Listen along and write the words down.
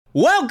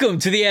Welcome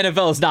to the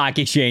NFL Stock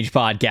Exchange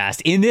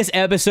podcast. In this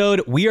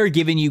episode, we are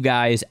giving you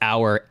guys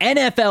our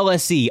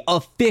NFLSE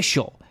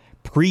official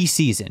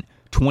preseason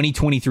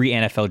 2023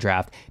 NFL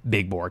Draft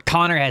big board.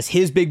 Connor has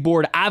his big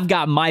board. I've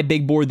got my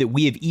big board that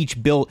we have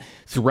each built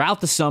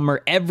throughout the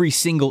summer, every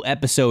single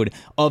episode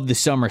of the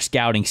summer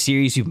scouting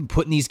series. We've been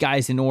putting these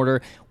guys in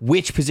order,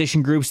 which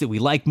position groups that we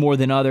like more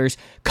than others,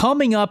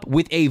 coming up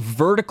with a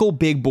vertical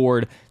big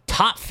board,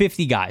 top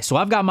 50 guys. So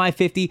I've got my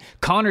 50,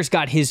 Connor's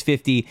got his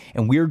 50,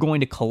 and we're going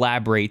to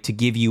collaborate to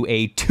give you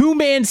a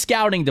two-man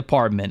scouting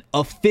department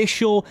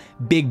official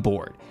big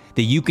board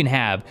that you can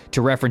have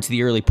to reference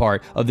the early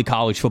part of the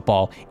college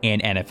football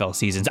and NFL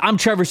seasons. I'm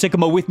Trevor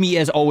Sycamore. With me,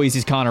 as always,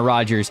 is Connor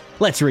Rogers.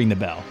 Let's ring the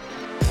bell.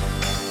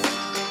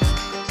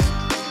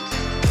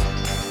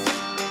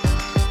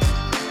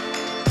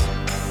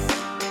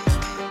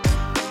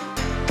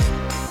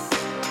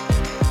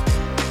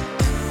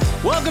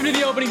 Welcome to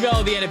the opening bell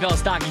of the NFL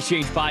Stock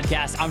Exchange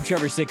podcast. I'm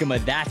Trevor Sycamore.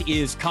 That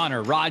is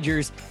Connor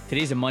Rogers.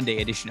 Today's a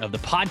Monday edition of the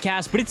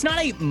podcast, but it's not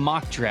a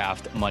mock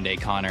draft Monday,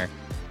 Connor.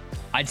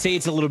 I'd say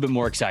it's a little bit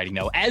more exciting,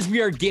 though. As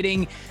we are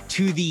getting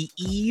to the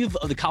eve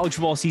of the college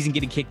football season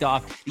getting kicked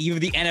off, the eve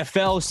of the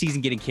NFL season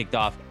getting kicked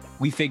off,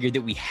 we figured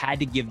that we had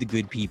to give the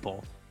good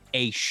people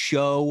a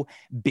show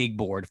big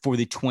board for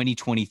the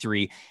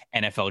 2023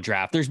 NFL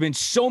Draft. There's been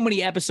so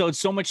many episodes,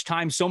 so much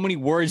time, so many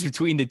words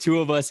between the two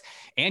of us,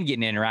 and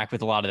getting to interact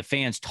with a lot of the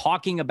fans,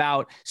 talking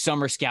about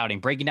summer scouting,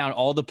 breaking down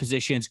all the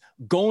positions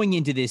going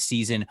into this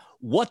season,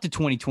 what the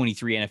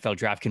 2023 NFL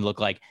Draft can look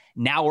like.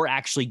 Now we're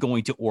actually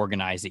going to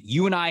organize it.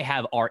 You and I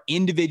have our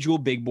individual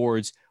big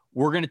boards.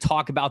 We're going to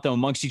talk about them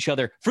amongst each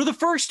other for the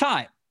first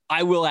time.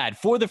 I will add,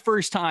 for the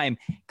first time,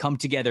 come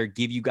together,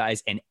 give you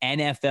guys an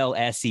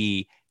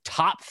NFLSE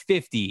top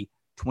 50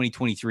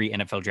 2023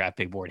 NFL Draft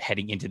big board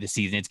heading into the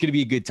season. It's going to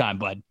be a good time,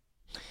 bud.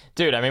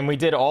 Dude, I mean, we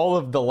did all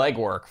of the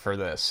legwork for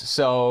this,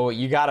 so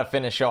you got to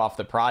finish off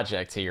the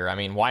project here. I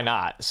mean, why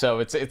not? So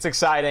it's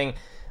exciting.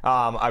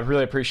 I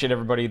really appreciate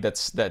everybody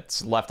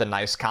that's left a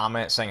nice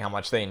comment saying how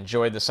much they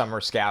enjoyed the summer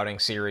scouting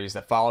series,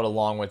 that followed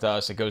along with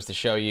us. It goes to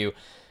show you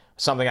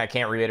something I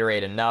can't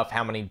reiterate enough,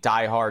 how many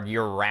diehard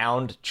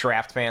year-round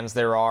draft fans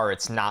there are.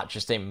 It's not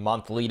just a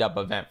month lead-up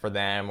event for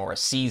them or a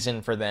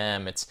season for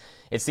them. It's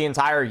the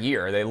entire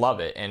year. They love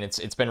it, and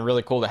it's been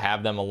really cool to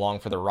have them along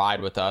for the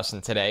ride with us.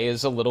 And today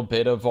is a little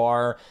bit of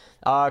our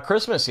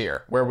Christmas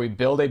here, where we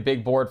build a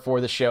big board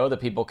for the show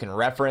that people can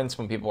reference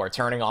when people are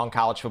turning on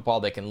college football.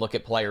 They can look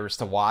at players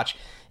to watch.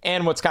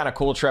 And what's kind of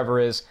cool,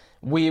 Trevor, is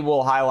we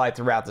will highlight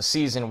throughout the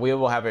season. We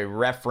will have a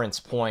reference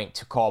point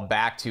to call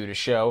back to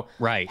show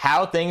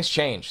how things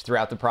change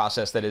throughout the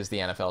process that is the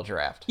NFL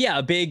Draft. Yeah,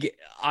 a big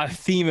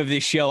theme of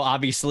this show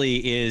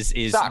obviously is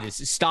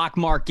this stock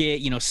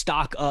market,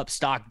 stock up,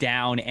 stock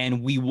down.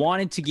 And we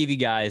wanted to give you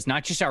guys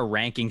not just our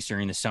rankings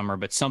during the summer,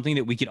 but something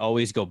that we could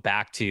always go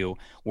back to,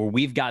 where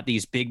we've got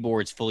these big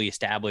boards fully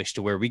established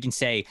to where we can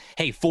say,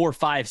 hey, 4,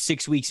 5,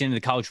 6 weeks into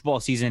the college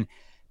football season,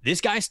 this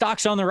guy's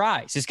stock's on the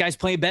rise. This guy's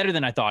playing better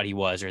than I thought he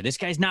was, or this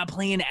guy's not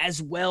playing as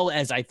well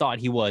as I thought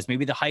he was.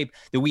 Maybe the hype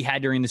that we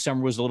had during the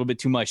summer was a little bit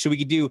too much. So we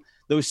could do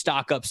those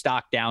stock up,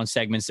 stock down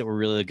segments that we're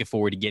really looking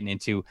forward to getting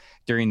into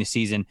during the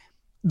season.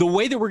 The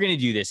way that we're going to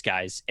do this,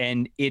 guys,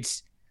 and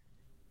it's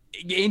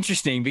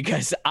interesting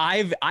because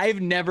I've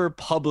never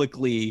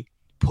publicly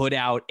put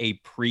out a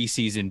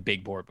preseason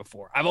big board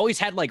before. I've always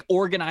had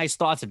organized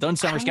thoughts. I've done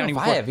summer scouting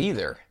before. I have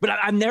either. But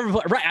I've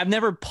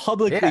never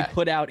publicly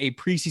put out a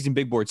preseason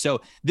big board. So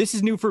this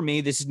is new for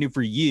me. This is new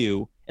for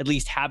you, at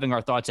least having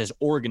our thoughts as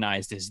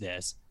organized as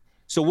this.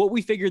 So what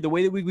we figured, the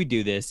way that we would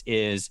do this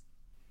is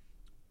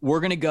we're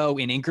going to go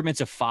in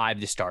increments of 5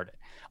 to start it.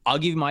 I'll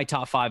give you my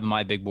top 5 on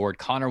my big board.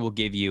 Connor will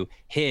give you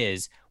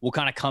his. We'll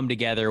kind of come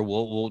together.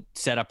 We'll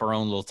set up our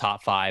own little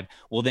top 5.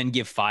 We'll then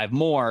give 5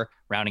 more,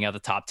 rounding out the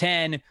top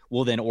 10.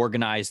 We'll then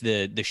organize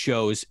the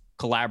show's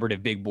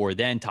collaborative big board.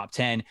 Then top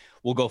 10.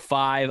 We'll go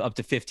 5 up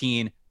to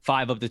 15,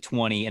 5 up to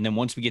 20. And then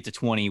once we get to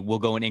 20, we'll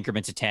go in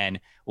increments of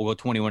 10. We'll go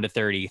 21 to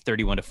 30,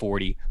 31 to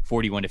 40,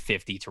 41 to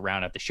 50 to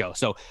round out the show.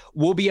 So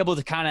we'll be able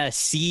to kind of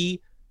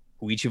see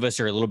who each of us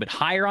are a little bit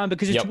higher on,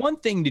 because it's one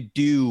thing to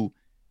do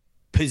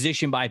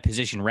position by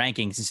position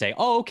rankings and say,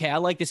 oh, okay, I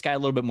like this guy a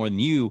little bit more than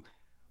you.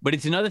 But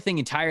it's another thing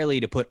entirely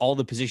to put all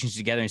the positions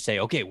together and say,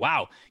 okay,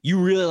 wow, you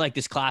really like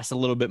this class a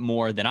little bit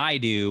more than I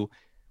do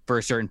for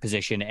a certain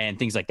position and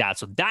things like that.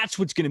 So that's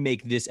what's going to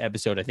make this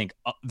episode, I think,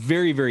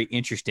 very, very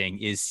interesting,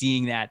 is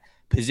seeing that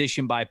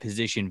position by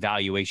position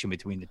valuation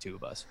between the two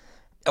of us.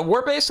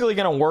 We're basically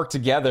going to work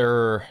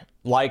together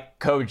like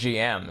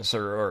co-GMs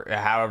or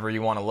however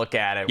you want to look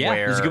at it. Yeah,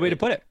 that's a good way to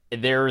put it.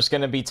 There's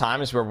going to be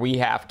times where we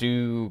have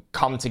to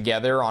come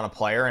together on a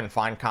player and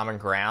find common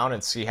ground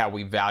and see how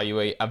we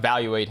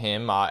evaluate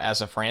him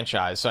as a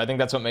franchise. So I think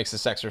that's what makes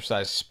this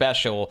exercise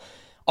special.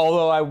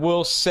 Although I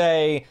will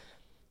say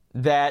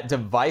that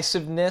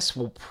divisiveness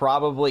will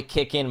probably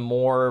kick in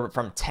more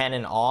from 10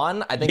 and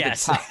on. I think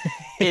yes.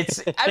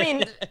 I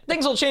mean,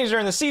 things will change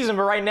during the season,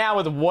 but right now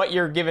with what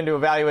you're given to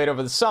evaluate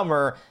over the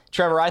summer,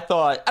 Trevor, I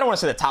thought, I don't want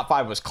to say the top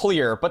 5 was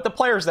clear, but the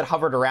players that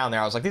hovered around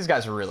there, I was like, these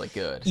guys are really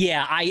good.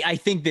 Yeah, I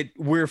think that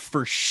we're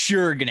for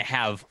sure going to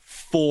have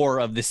 4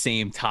 of the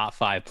same top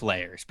 5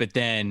 players, but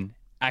then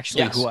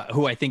actually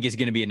who I think is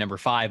going to be at number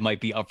 5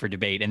 might be up for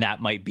debate, and that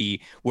might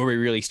be where we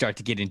really start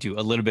to get into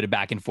a little bit of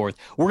back and forth.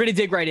 We're going to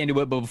dig right into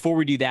it, but before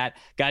we do that,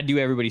 got to do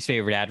everybody's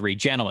favorite ad read.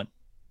 Gentlemen,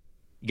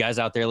 you guys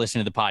out there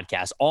listening to the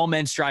podcast, all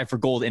men strive for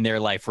gold in their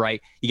life,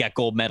 right? You got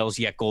gold medals,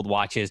 you got gold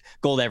watches,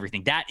 gold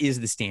everything. That is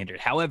the standard.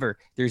 However,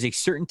 there's a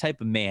certain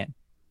type of man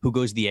who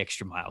goes the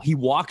extra mile. He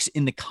walks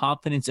in the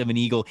confidence of an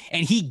eagle,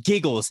 and he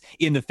giggles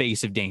in the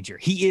face of danger.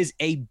 He is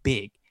a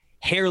big,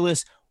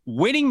 hairless,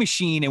 winning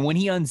machine, and when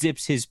he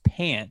unzips his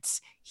pants,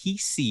 he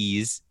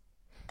sees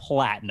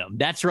platinum.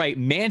 That's right.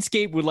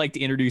 Manscaped would like to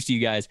introduce to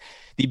you guys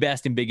the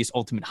best and biggest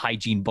ultimate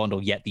hygiene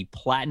bundle yet, the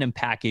Platinum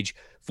Package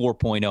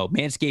 4.0.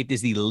 Manscaped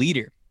is the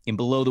leader in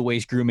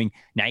below-the-waist grooming.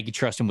 Now you can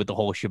trust them with the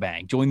whole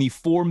shebang. Join the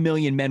 4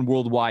 million men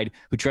worldwide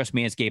who trust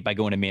Manscaped by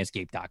going to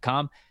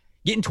manscaped.com.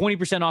 Getting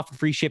 20% off for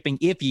free shipping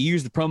if you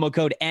use the promo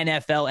code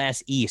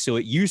NFLSE. So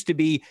it used to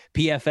be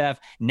PFF.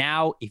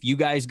 Now, if you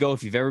guys go,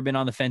 if you've ever been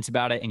on the fence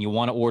about it and you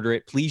want to order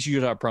it, please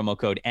use our promo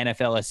code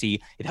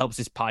NFLSE. It helps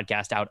this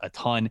podcast out a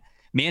ton.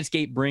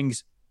 Manscaped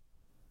brings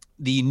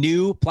the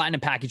new Platinum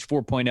Package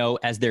 4.0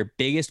 as their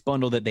biggest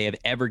bundle that they have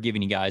ever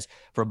given you guys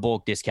for a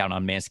bulk discount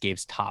on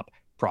Manscaped's top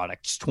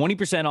products.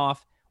 20%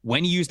 off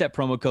when you use that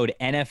promo code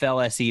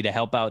NFLSE to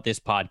help out this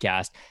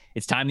podcast.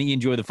 It's time that you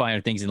enjoy the finer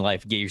things in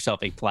life. Get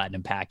yourself a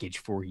Platinum Package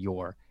for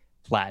your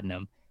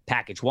Platinum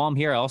Package. While I'm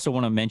here, I also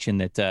want to mention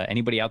that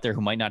anybody out there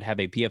who might not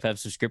have a PFF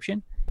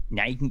subscription,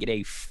 now you can get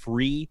a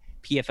free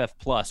PFF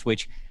Plus,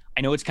 which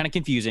I know it's kind of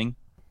confusing.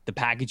 The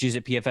packages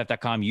at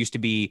PFF.com used to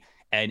be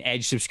an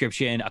Edge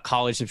subscription, a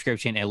college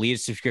subscription, an elite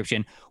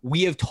subscription.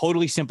 We have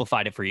totally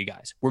simplified it for you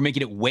guys. We're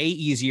making it way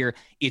easier.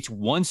 It's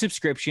one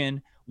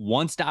subscription,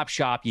 one-stop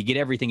shop. You get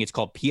everything. It's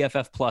called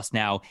PFF Plus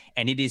now,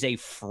 and it is a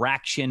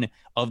fraction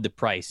of the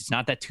price. It's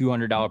not that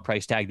 $200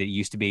 price tag that it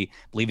used to be.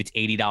 I believe it's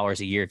 $80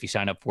 a year if you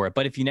sign up for it.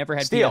 But if you never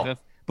had PFF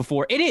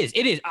before, it is.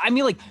 I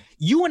mean, like,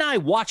 you and I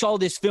watch all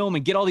this film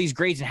and get all these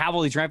grades and have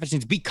all these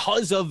references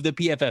because of the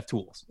PFF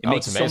tools. It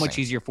makes it so much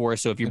easier for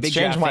us. So if you're a big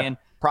draft fan,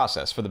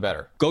 process for the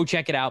better, go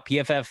check it out.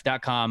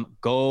 PFF.com.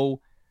 Go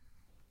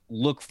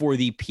look for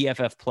the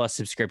PFF Plus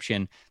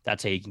subscription.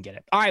 That's how you can get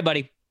it. All right,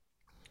 buddy.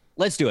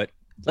 Let's do it.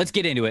 Let's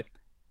get into it.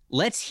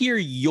 Let's hear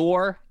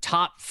your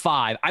top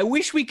 5. I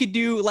wish we could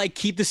do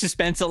keep the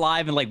suspense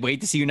alive and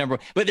wait to see your number,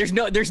 but there's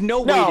no way to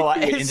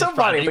do it. It's so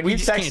funny when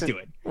you can't do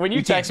it. When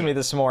you texted me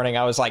this morning,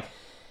 I was like,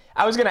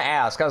 I was gonna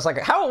ask. I was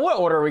like, what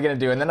order are we gonna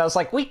do? And then I was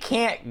like, we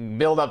can't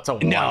build up to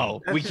one.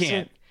 No, we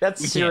can't.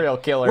 That's serial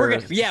killer.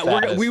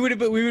 We would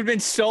have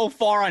been so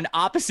far on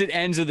opposite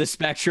ends of the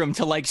spectrum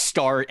to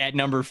start at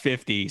number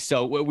 50.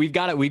 So we've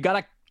got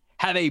to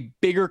have a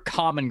bigger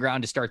common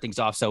ground to start things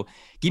off. So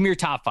give me your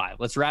top 5.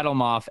 Let's rattle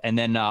them off, and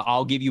then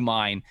I'll give you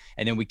mine,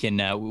 and then we can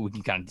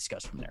kind of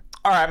discuss from there.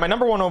 All right, my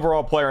number 1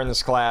 overall player in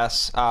this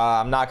class.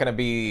 I'm not going to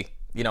be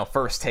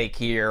first take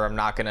here. I'm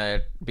not going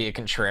to be a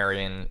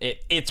contrarian.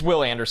 It's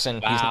Will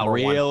Anderson. He's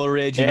real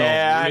original.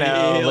 Yeah, I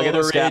know. Look at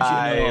this original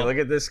guy. Look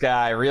at this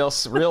guy. Real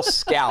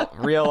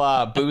scout.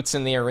 Real boots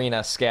in the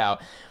arena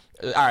scout.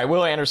 All right,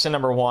 Will Anderson,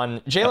 number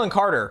 1. Jalen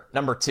Carter,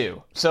 number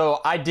 2.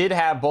 So I did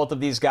have both of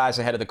these guys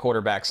ahead of the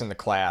quarterbacks in the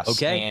class.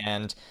 Okay.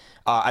 And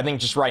I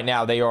think just right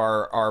now they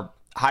are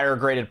higher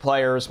graded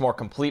players, more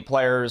complete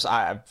players.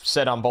 I've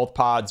said on both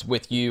pods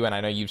with you, and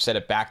I know you've said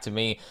it back to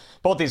me,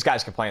 both these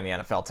guys can play in the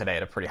NFL today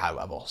at a pretty high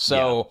level.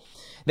 So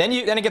then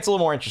it gets a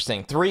little more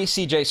interesting. 3,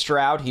 CJ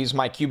Stroud. He's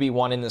my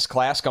QB1 in this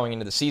class going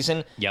into the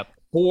season. Yep.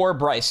 4,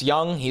 Bryce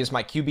Young. He is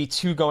my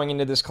QB2 going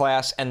into this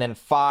class. And then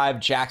 5,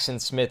 Jackson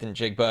Smith and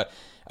Jigba.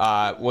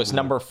 Was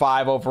number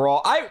 5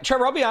 overall.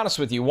 Trevor, I'll be honest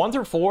with you. 1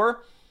 through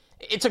 4,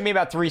 it took me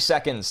about 3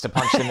 seconds to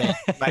punch them in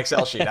my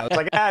Excel sheet. I was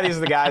like, these are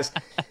the guys.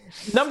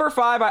 Number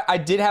 5, I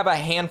did have a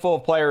handful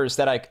of players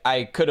that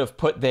I could have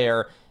put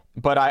there,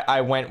 but I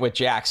went with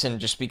Jackson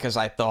just because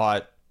I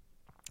thought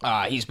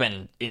he's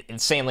been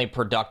insanely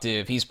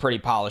productive. He's pretty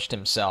polished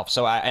himself.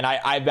 So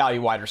I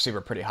value wide receiver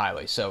pretty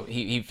highly. So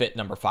he fit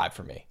number 5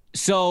 for me.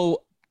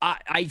 So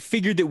I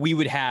figured that we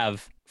would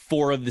have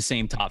 4 of the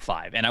same top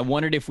 5. And I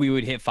wondered if we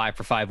would hit 5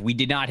 for 5. We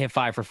did not hit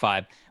 5 for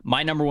 5.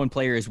 My number 1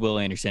 player is Will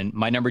Anderson.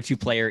 My number 2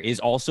 player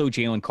is also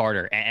Jalen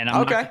Carter. And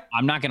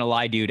I'm not going to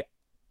lie, dude.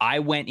 I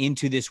went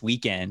into this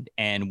weekend,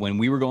 and when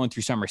we were going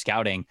through summer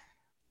scouting,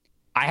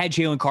 I had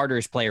Jalen Carter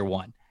as player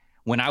 1.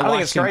 When I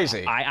think it's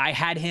crazy. I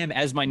had him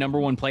as my number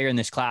 1 player in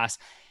this class.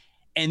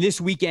 And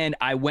this weekend,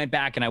 I went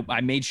back and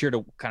I made sure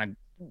to kind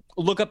of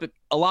look up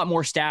a lot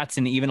more stats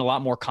and even a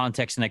lot more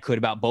context than I could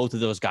about both of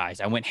those guys.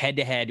 I went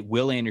head-to-head,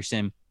 Will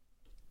Anderson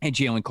and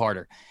Jalen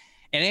Carter.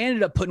 And I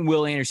ended up putting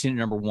Will Anderson at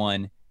number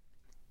 1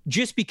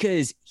 just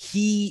because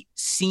he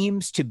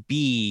seems to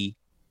be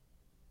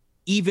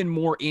even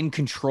more in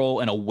control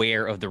and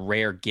aware of the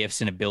rare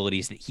gifts and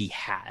abilities that he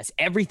has.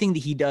 Everything that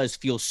he does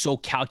feels so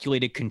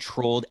calculated,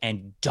 controlled,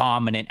 and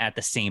dominant at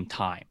the same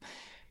time.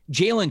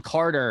 Jalen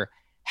Carter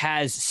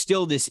has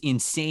still this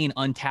insane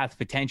untapped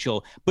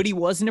potential, but he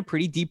was in a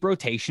pretty deep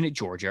rotation at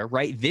Georgia,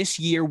 right? This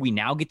year, we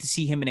now get to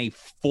see him in a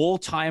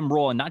full-time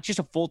role, and not just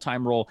a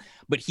full-time role,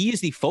 but he is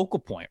the focal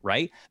point,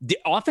 right? The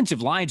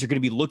offensive lines are going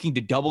to be looking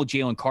to double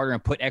Jalen Carter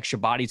and put extra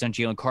bodies on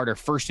Jalen Carter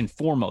first and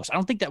foremost. I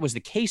don't think that was the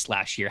case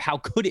last year. How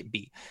could it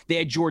be? They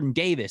had Jordan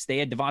Davis, they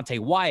had Devontae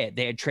Wyatt,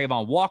 they had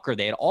Trayvon Walker,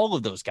 they had all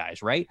of those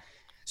guys, right?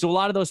 So a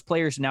lot of those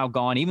players are now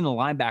gone, even the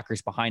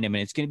linebackers behind him,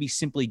 and it's going to be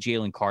simply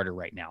Jalen Carter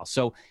right now.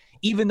 So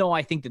even though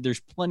I think that there's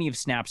plenty of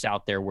snaps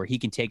out there where he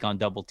can take on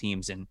double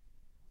teams and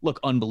look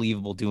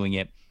unbelievable doing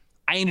it,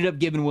 I ended up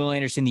giving Will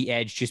Anderson the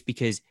edge just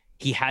because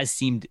he has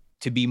seemed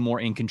to be more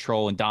in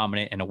control and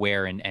dominant and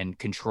aware and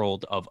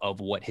controlled of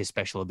what his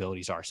special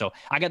abilities are. So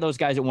I got those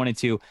guys at 1 and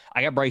 2.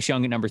 I got Bryce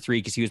Young at number 3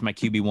 because he was my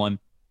QB1.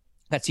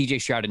 That's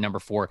CJ Stroud at number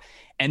 4.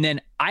 And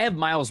then I have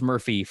Myles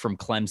Murphy from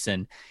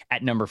Clemson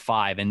at number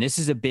 5. And this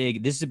is a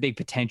big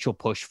potential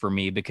push for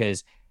me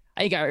because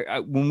I think I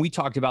when we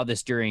talked about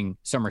this during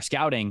summer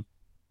scouting,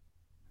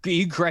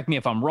 you correct me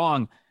if I'm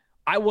wrong,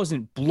 I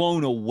wasn't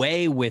blown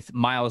away with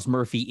Myles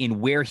Murphy in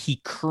where he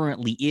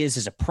currently is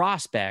as a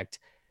prospect.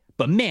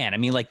 But man, I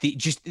mean, like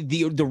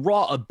the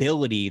raw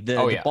ability,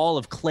 the ball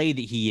of clay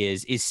that he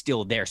is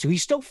still there. So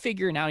he's still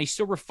figuring out, he's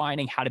still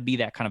refining how to be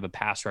that kind of a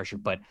pass rusher.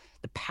 But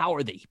the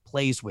power that he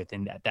plays with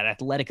and that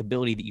athletic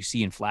ability that you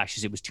see in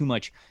flashes, it was too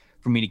much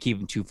for me to keep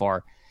him too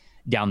far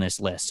down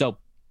this list. So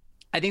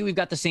I think we've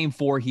got the same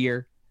 4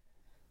 here.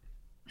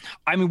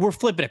 I mean, we're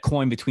flipping a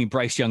coin between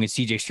Bryce Young and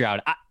CJ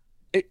Stroud.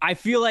 I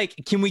feel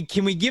like can we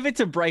give it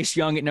to Bryce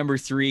Young at number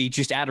 3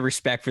 just out of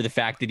respect for the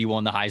fact that he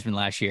won the Heisman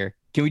last year?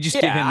 Can we just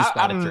give him the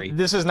spot at 3?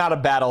 This is not a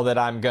battle that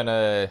I'm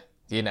gonna,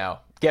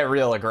 get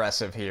real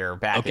aggressive here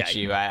back at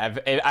you.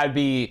 I'd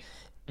be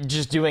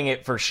just doing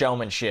it for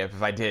showmanship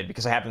if I did,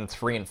 because I have them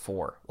 3 and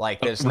 4. Like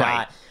there's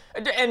not,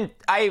 and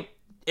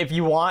if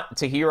you want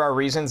to hear our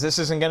reasons, this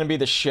isn't going to be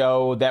the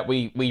show that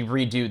we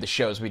redo the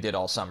shows we did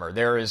all summer.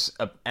 There is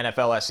a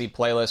NFLSE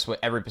playlist with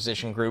every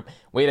position group.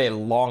 We had a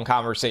long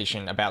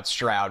conversation about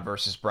Stroud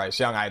versus Bryce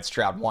Young. I had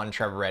Stroud 1,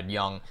 Trevor had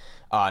Young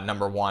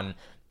number 1.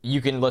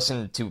 You can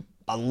listen to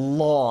a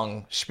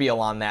long spiel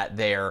on that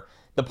there.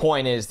 The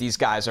point is these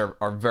guys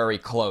are very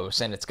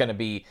close, and it's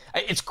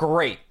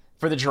great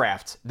for the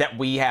draft that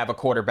we have a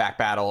quarterback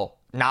battle,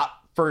 not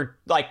for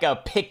like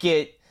a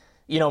Pickett,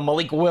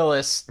 Malik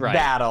Willis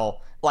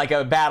battle, like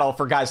a battle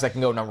for guys that can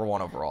go number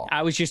 1 overall.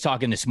 I was just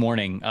talking this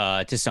morning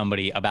to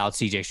somebody about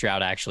CJ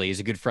Stroud, actually. He's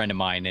a good friend of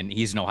mine, and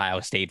he's an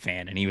Ohio State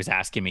fan, and he was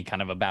asking me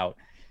kind of about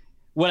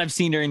what I've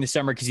seen during the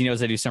summer because he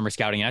knows I do summer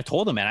scouting. And I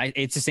told him, man,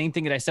 it's the same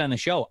thing that I said on the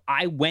show.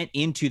 I went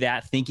into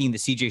that thinking that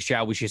CJ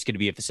Stroud was just going to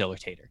be a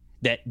facilitator.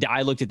 That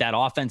I looked at that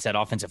offense, that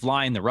offensive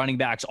line, the running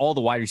backs, all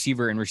the wide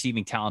receiver and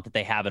receiving talent that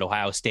they have at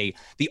Ohio State,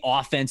 the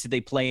offense that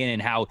they play in,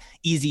 and how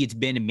easy it's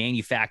been to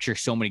manufacture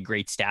so many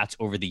great stats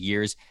over the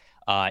years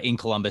in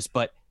Columbus.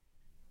 But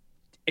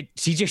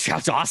CJ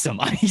Stroud's awesome.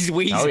 He's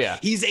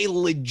a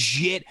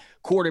legit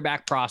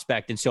quarterback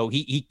prospect, and so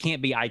he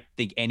can't be, I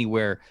think,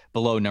 anywhere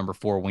below number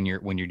 4 when you're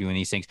doing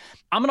these things.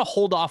 I'm going to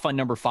hold off on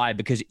number 5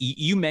 because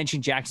you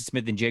mentioned Jackson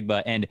Smith and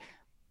Jigba, and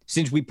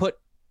since we put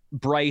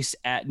Bryce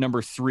at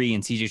number 3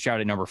 and CJ Stroud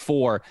at number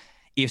 4,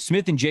 if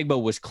Smith and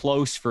Jigba was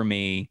close for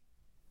me,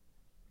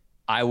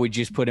 I would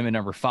just put him at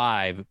number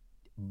 5,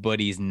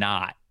 but he's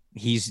not.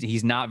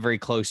 He's not very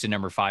close to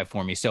number 5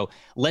 for me. So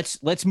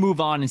let's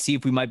move on and see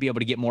if we might be able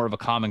to get more of a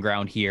common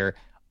ground here.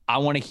 I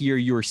want to hear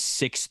your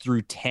 6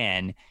 through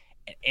 10.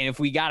 And if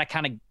we got to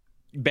kind of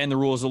bend the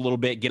rules a little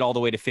bit, get all the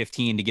way to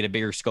 15 to get a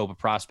bigger scope of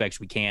prospects,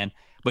 we can.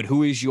 But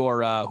who is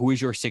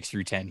your 6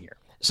 through 10 here?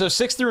 So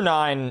 6 through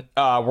 9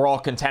 were all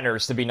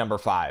contenders to be number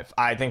 5.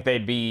 I think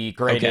they'd be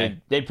graded.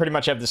 Okay. They'd pretty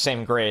much have the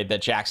same grade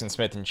that Jackson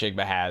Smith and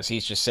Jigba has.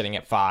 He's just sitting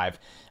at 5.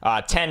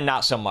 10,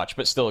 not so much,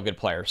 but still a good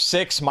player.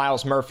 6,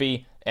 Myles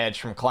Murphy,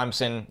 edge from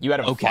Clemson. You had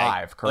him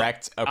 5,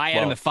 correct? I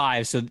had him at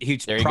 5, so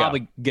he's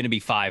probably going to be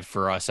 5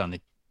 for us on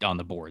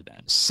the board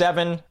then.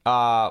 7,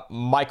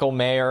 Michael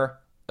Mayer,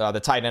 the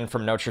tight end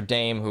from Notre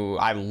Dame, who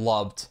I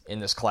loved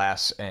in this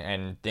class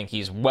and think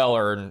he's well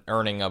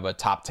earning of a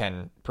top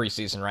 10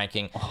 preseason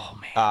ranking. Oh,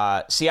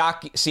 man.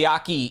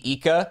 Siaki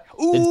Ika,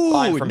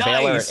 from nice.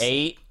 Baylor at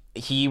 8.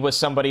 He was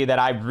somebody that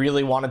I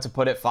really wanted to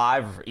put at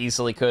 5,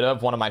 easily could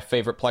have. One of my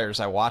favorite players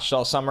I watched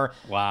all summer.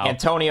 Wow.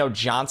 Antonio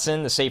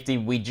Johnson, the safety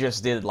we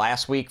just did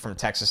last week from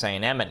Texas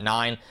A&M at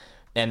 9.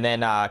 And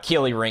then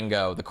Keely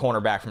Ringo, the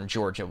cornerback from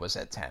Georgia, was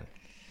at 10.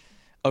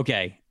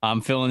 Okay,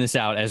 I'm filling this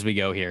out as we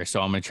go here,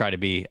 so I'm going to try to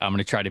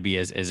be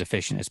as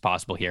efficient as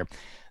possible here.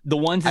 The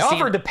ones I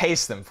offered to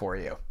pace them for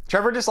you.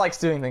 Trevor just likes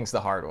doing things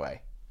the hard way.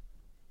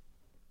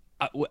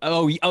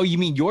 You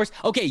mean yours?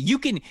 Okay, you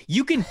can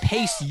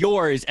pace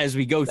yours as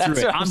we go through it.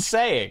 That's what I'm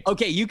saying.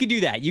 Okay, you can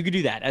do that. You can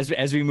do that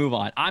as we move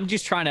on. I'm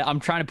trying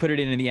to put it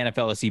into the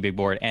NFLSE big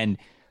board, and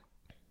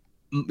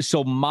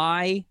so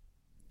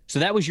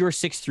that was your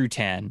 6 through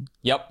 10.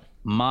 Yep.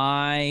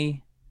 I've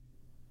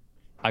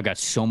got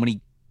so many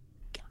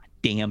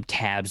damn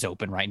tabs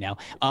open right now.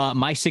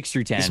 My 6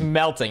 through 10. It's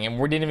melting, and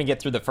we didn't even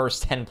get through the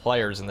first 10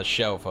 players in the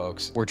show,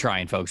 folks. We're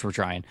trying, folks. We're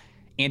trying.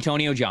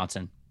 Antonio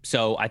Johnson.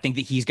 So I think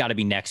that he's got to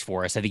be next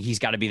for us. I think he's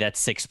got to be that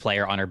 6th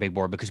player on our big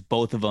board because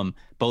both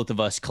of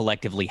us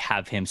collectively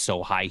have him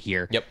so high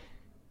here. Yep.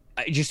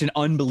 Just an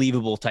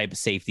unbelievable type of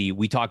safety.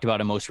 We talked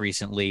about him most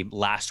recently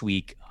last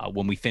week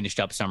when we finished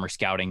up summer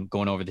scouting,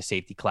 going over the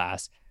safety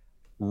class.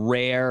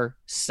 Rare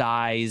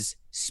size,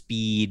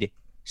 speed,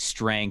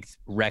 strength,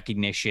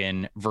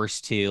 recognition,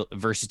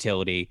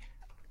 versatility.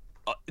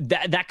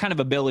 That kind of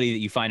ability that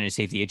you find in a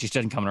safety, it just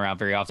doesn't come around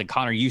very often.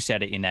 Connor, you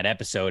said it in that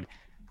episode.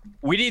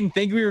 We didn't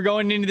think we were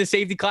going into the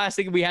safety class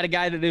thinking we had a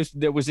guy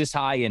that was this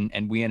high,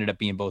 and we ended up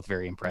being both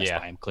very impressed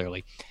by him,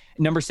 clearly.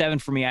 Number 7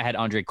 for me, I had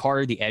Andre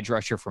Carter, the edge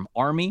rusher from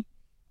Army.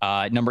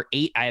 Number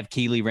 8, I have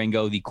Kelee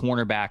Ringo, the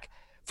cornerback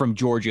from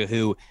Georgia,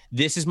 who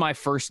this is my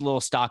first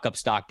little stock up,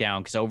 stock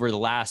down, because over the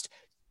last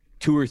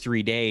 2 or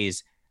 3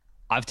 days,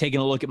 I've taken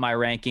a look at my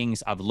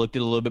rankings. I've looked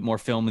at a little bit more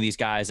film of these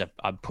guys.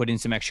 I've put in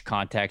some extra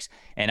context,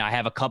 and I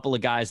have a couple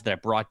of guys that I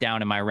brought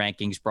up in my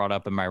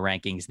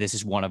rankings. This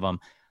is one of them.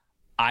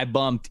 I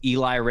bumped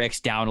Eli Ricks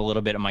down a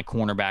little bit in my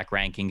cornerback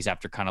rankings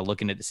after kind of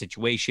looking at the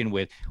situation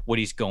with what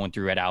he's going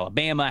through at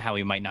Alabama, how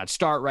he might not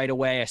start right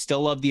away. I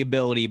still love the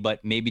ability, but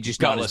maybe just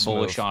not as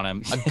bullish on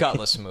him. A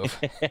gutless move.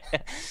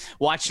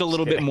 Watched a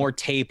little bit more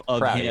tape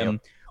of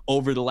him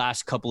over the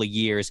last couple of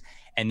years.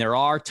 And there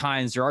are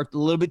a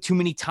little bit too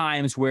many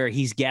times where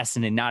he's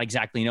guessing and not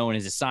exactly knowing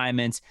his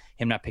assignments,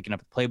 him not picking up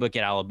the playbook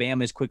at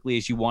Alabama as quickly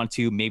as you want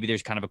to. Maybe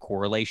there's kind of a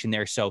correlation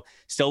there. So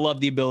still love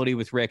the ability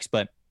with Ricks,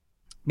 but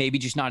maybe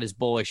just not as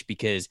bullish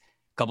because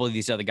a couple of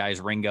these other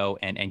guys, Ringo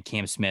and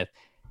Cam Smith,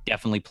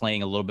 definitely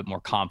playing a little bit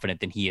more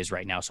confident than he is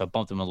right now. So I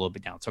bumped him a little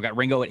bit down. So I got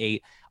Ringo at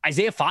 8.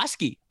 Isaiah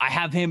Foskey, I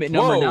have him at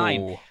number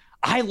 9.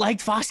 I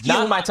liked Foskey.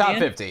 Not in my top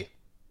 50.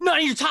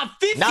 Not in your top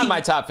 50? Not in my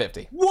top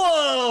 50.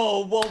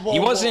 Whoa. He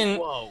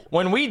wasn't.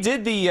 When we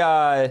did the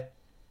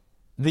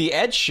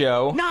Edge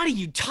show. Not in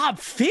your top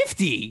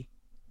 50?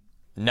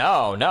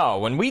 No.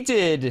 When we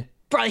did.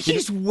 Bro,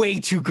 he's way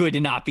too good to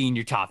not be in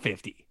your top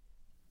 50.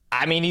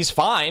 I mean, he's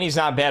fine. He's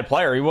not a bad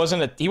player. He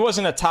wasn't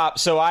a top.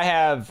 So I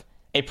have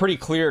a pretty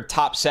clear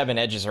top 7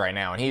 edges right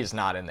now, and he is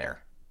not in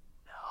there.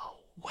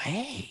 No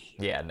way.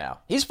 Yeah, no.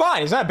 He's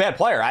fine. He's not a bad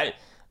player.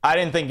 I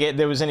didn't think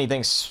there was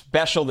anything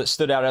special that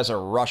stood out as a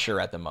rusher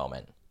at the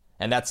moment,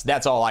 and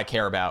that's all I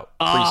care about.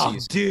 Oh,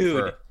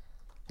 dude.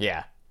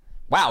 Yeah.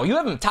 Wow, you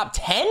have him top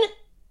 10?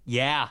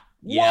 Yeah.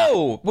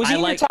 Whoa. Was he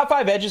in your top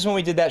 5 edges when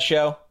we did that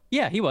show?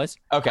 Yeah, he was.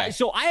 Okay.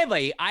 So I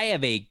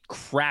have a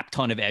crap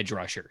ton of edge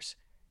rushers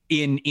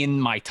in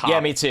my top. Yeah,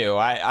 me too.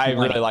 I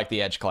really like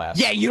the edge class.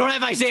 Yeah, you don't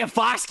have Isaiah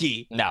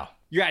Foskey. No.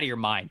 You're out of your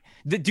mind.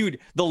 The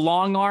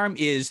long arm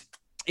is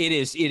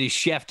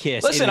chef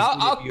kiss. Listen,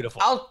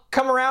 I'll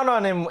come around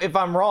on him if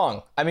I'm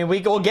wrong. I mean,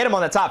 we'll get him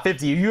on the top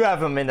 50. You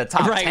have him in the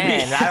top 10. I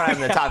don't have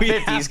him in the top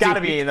 50. He's got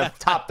to be in the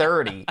top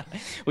 30.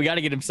 We got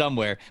to get him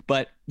somewhere.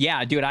 But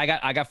yeah, dude, I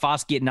got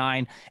Foskey at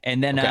 9,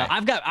 and then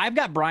I've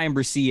got Brian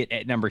Bresee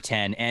at number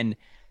 10, and.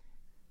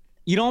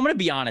 You know, I'm going to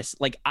be honest.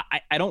 Like,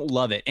 I don't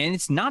love it. And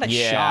it's not a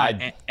shot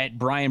at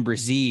Brian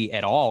Bresee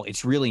at all.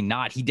 It's really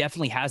not. He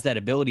definitely has that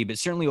ability. But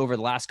certainly over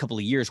the last couple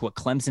of years, what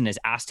Clemson has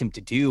asked him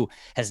to do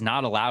has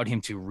not allowed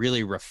him to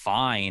really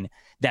refine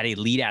that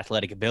elite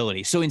athletic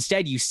ability. So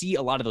instead, you see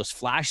a lot of those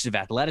flashes of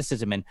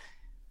athleticism. And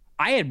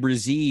I had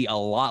Bresee a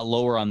lot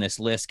lower on this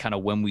list kind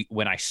of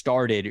when I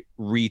started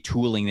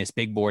retooling this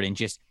big board. And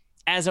just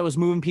as I was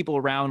moving people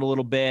around a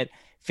little bit,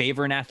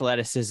 favoring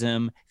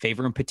athleticism,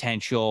 favoring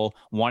potential,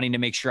 wanting to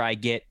make sure I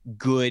get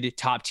good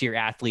top tier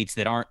athletes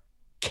that aren't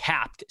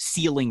capped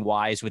ceiling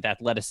wise with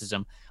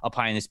athleticism up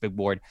high on this big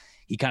board.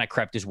 He kind of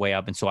crept his way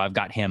up. And so I've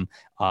got him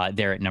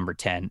there at number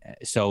 10.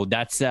 So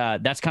that's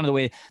kind of the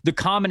way the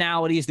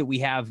commonalities that we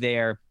have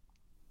there.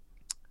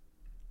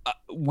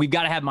 We've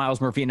got to have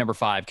Myles Murphy at number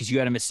 5 because you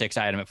had him at 6.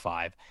 I had him at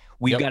 5.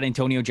 We've got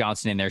Antonio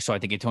Johnson in there. So I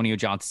think Antonio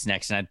Johnson's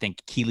next. And I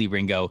think Kelee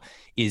Ringo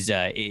is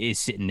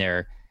sitting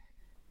there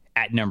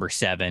at number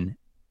 7.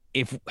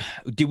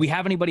 Do we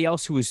have anybody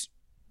else who's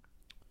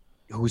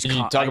you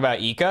talk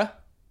about Ika?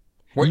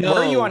 Where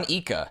are you on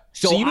Ika?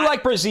 So you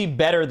like Bresee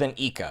better than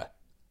Ika?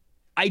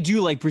 I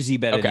do like Bresee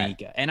better than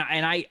Ika, and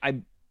I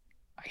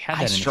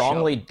had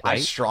that I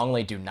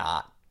strongly do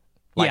not.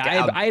 Like,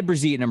 yeah, I had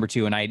Bresee at number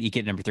 2, and I had Ika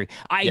at number 3.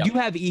 I do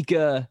have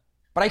Ika,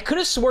 but I could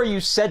have swore you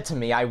said to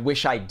me, "I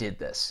wish I did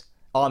this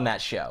on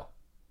that show,"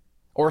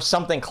 or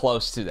something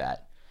close to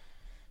that.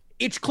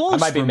 It's close. I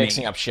might be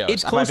mixing up shows.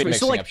 It's close.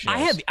 So like, I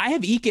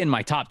have Ika in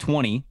my top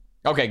 20.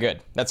 Okay, good.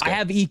 That's good. I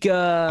have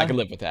Ika. I can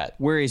live with that.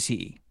 Where is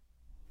he?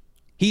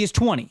 He is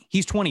 20.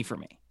 He's 20 for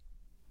me.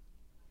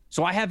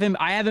 So I have him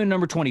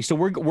number 20. So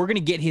we're going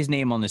to get his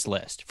name on this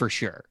list for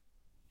sure.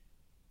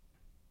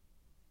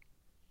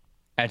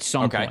 At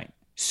some point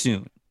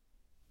soon.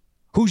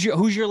 Who's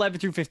your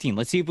 11 through 15?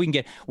 Let's see if we can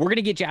get. We're going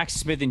to get Jackson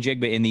Smith and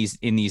Jigba in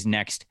these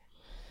next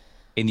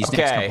next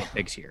couple of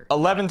picks here.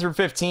 11 through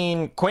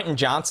 15, Quentin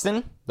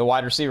Johnston, the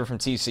wide receiver from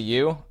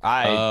TCU.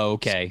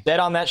 Bet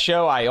on that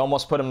show. I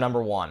almost put him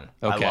number 1.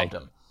 Okay. I loved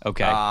him.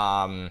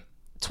 Okay.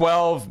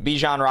 12,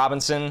 Bijan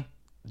Robinson,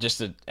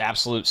 just an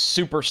absolute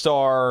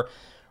superstar,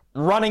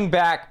 running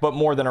back, but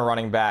more than a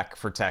running back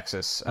for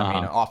Texas. I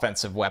mean,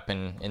 offensive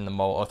weapon in the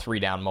mold, a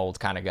 3-down mold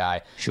kind of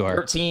guy. Sure.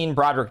 13,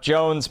 Broderick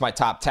Jones, my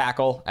top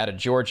tackle out of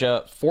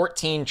Georgia.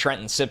 14,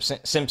 Trenton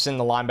Simpson,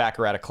 the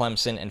linebacker out of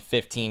Clemson. And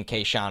 15,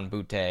 Kayshon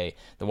Boutte,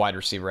 the wide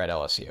receiver at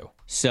LSU.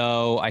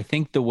 So I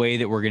think the way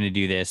that we're going to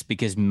do this,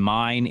 because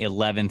mine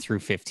 11 through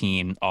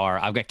 15 are,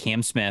 I've got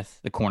Cam Smith,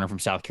 the corner from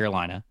South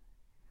Carolina.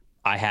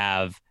 I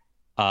have...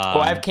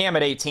 I have Cam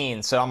at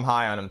 18, so I'm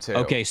high on him too.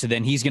 Okay, so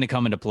then he's going to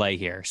come into play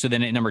here. So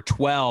then at number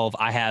 12,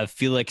 I have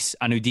Felix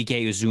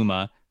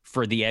Anudike-Uzomah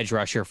for the edge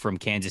rusher from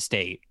Kansas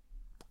State.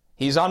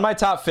 He's on my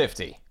top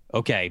 50.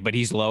 Okay, but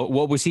he's low.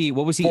 What was he?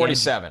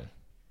 47.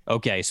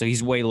 Okay, so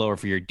he's way lower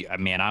for your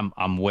man.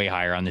 I'm way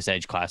higher on this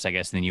edge class, I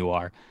guess, than you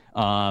are.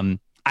 I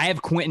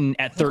have Quentin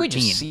at 13. We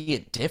just see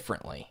it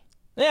differently.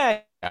 Yeah,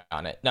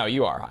 on it. No,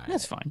 you are high.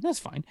 That's fine.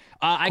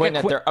 I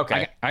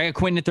got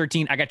Quentin at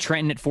 13. I got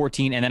Trenton at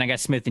 14, and then I got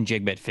Smith and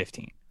Jigba at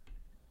 15.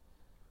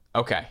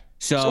 Okay.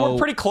 So we're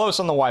pretty close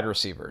on the wide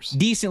receivers.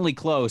 Decently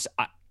close.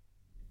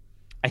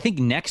 I think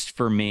next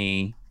for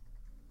me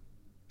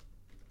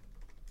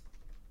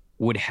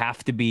would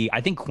have to be, I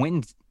think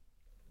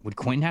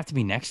Quentin have to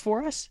be next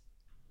for us?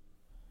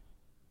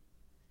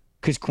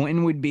 Because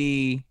Quentin would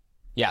be...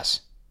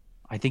 Yes.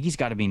 I think he's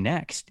got to be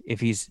next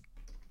if he's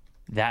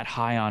that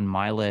high on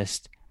my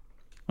list.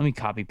 Let me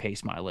copy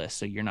paste my list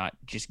so you're not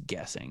just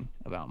guessing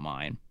about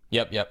mine.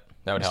 Yep.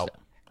 That would help.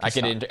 I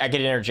could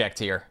interject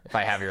here if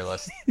I have your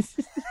list.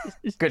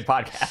 Good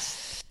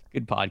podcast.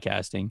 Good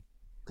podcasting.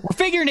 We're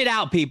figuring it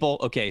out, people.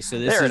 Okay, so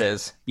this it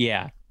is.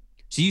 Yeah.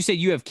 So you said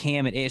you have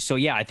Cam at 8. So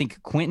yeah, I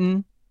think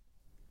Quentin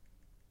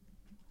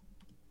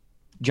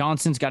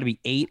Johnson's got to be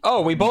 8.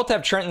 Oh, we both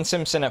have Trenton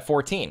Simpson at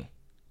 14.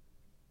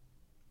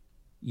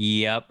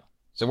 Yep.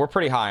 So we're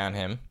pretty high on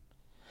him.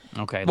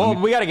 Okay. Well,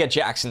 we got to get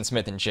Jackson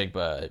Smith and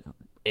Jigba.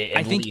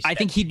 I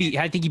think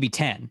he'd be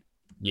 10.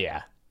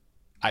 Yeah,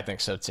 I think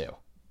so too.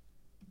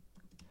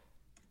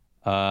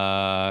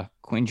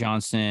 Quentin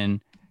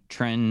Johnson,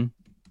 Trenton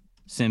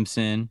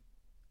Simpson.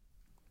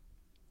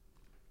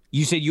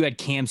 You said you had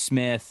Cam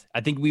Smith.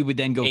 I think we would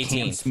then go 18th.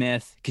 Cam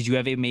Smith because you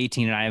have him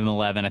 18 and I have him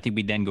 11. I think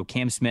we'd then go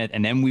Cam Smith,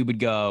 and then we would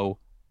go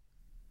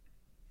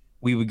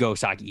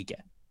Siaki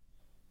Ike.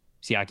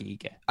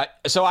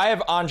 So I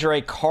have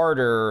Andre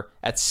Carter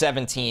at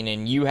 17,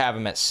 and you have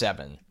him at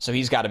 7. So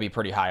he's got to be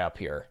pretty high up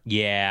here.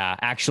 Yeah,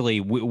 actually,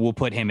 we'll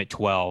put him at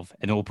 12,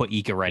 and then we'll put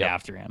Ike right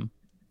after him.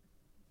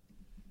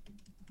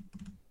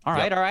 All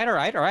right. I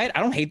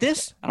don't hate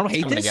this.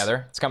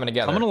 It's coming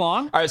together. Coming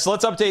along. All right, so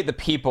let's update the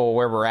people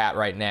where we're at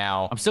right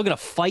now. I'm still gonna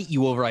fight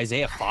you over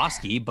Isaiah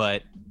Foskey,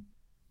 but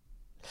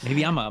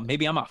maybe I'm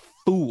a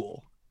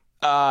fool.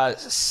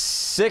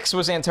 6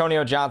 was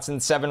Antonio Johnson,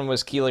 7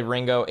 was Keely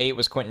Ringo, 8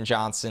 was Quentin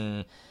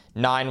Johnson,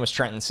 9 was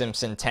Trenton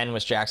Simpson, 10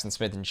 was Jackson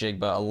Smith and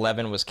Jigba,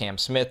 11 was Cam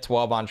Smith,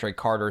 12 Andre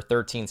Carter,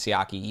 13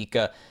 Siaki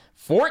Ika,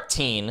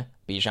 14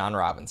 Bijan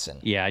Robinson.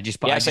 Yeah,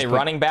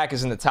 running back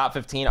is in the top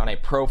 15 on a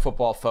Pro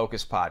Football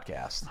Focus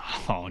podcast.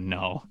 Oh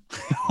no,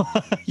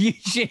 you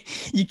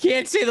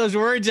can't say those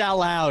words out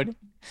loud.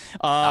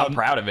 I'm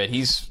proud of it.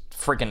 He's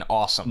freaking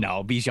awesome.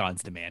 No,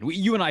 Bijan's the man.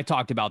 You and I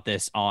talked about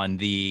this on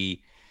the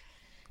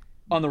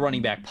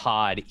running back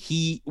pod.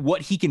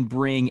 What he can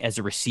bring as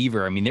a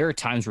receiver. I mean, there are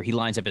times where he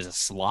lines up as a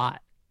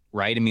slot,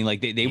 right? I mean,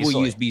 like they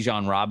will use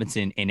Bijan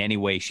Robinson in any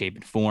way, shape,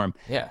 and form.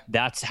 Yeah,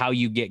 that's how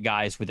you get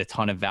guys with a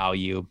ton of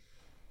value,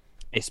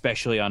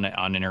 especially on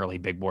an early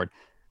big board.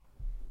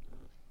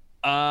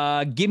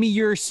 Give me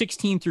your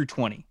 16 through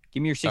 20.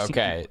 Give me your 16.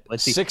 Okay,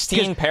 let's see.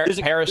 16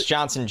 Paris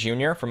Johnson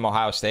Jr. from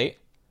Ohio State.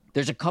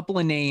 There's a couple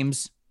of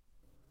names.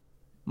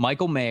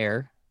 Michael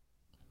Mayer.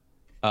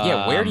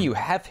 Where do you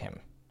have him?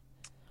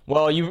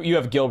 Well, you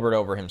have Gilbert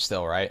over him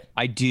still, right?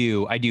 I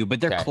do,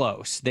 but they're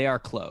close. They are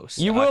close.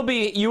 You will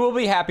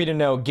be happy to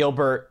know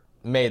Gilbert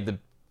made the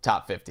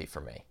top 50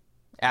 for me.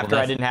 After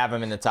I didn't have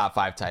him in the top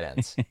 5 tight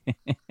ends.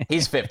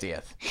 He's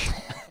 50th.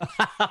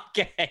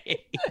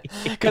 Okay.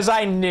 Because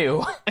I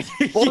knew.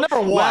 Well,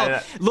 number one,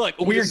 well, look,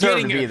 we were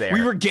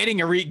getting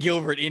Arik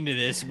Gilbert into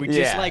this.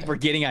 We're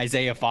getting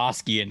Isaiah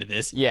Foskey into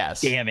this.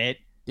 Yes. Damn it.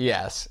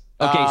 Yes.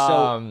 Okay,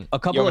 so a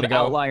couple of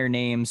outlier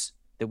names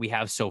that we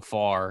have so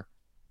far.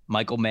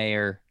 Michael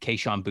Mayer,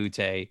 Kayshon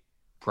Boutte,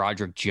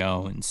 Broderick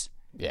Jones.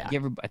 Yeah.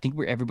 I think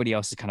everybody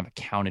else is kind of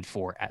accounted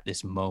for at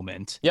this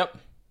moment. Yep.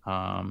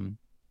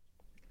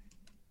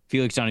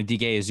 Felix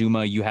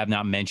Anudike-Uzomah, you have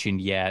not mentioned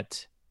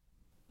yet.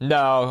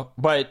 No,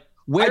 but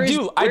I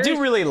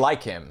do really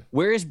like him.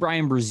 Where is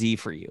Brian Brzee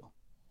for you?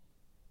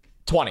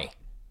 20.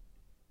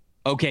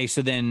 Okay,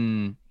 so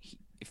then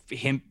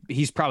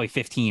he's probably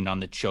 15 on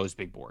the show's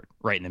big board,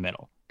 right in the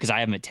middle, because I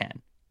have him at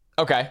 10.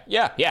 Okay,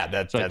 yeah,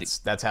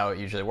 that's how it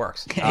usually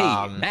works. Hey,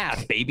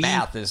 math, baby.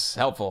 Math is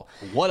helpful.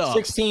 What up?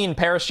 16,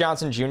 Paris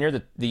Johnson Jr.,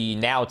 the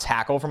now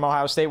tackle from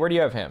Ohio State. Where do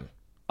you have him?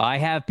 I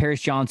have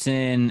Paris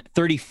Johnson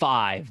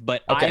 35,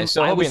 but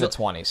so he'll be in the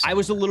 20s. I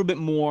was a little bit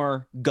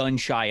more gun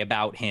shy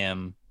about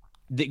him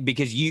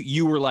because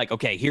you were like,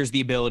 okay, here's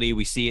the ability,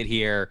 we see it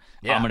here.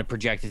 Yeah. I'm going to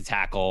project it to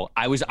tackle.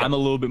 I'm a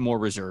little bit more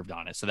reserved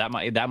on it, so that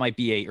might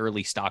be a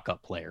early stock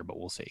up player, but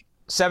we'll see.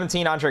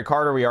 17, Andre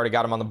Carter, we already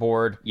got him on the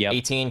board. Yep.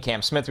 18,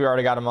 Cam Smith, we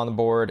already got him on the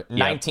board.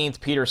 19th,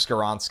 Peter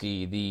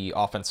Skoronsky, the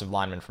offensive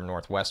lineman from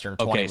Northwestern.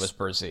 20 was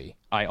Preseason.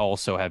 I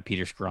also have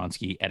Peter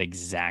Skoronsky at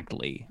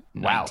exactly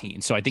 19. Wow.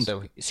 So I think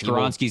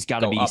Skoronsky's got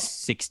to be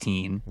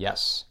 16.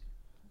 Yes.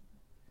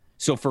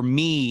 So for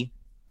me,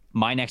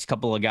 my next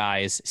couple of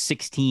guys,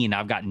 16,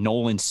 I've got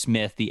Nolan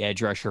Smith, the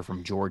edge rusher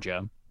from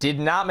Georgia. Did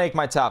not make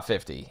my top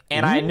 50.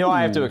 And I know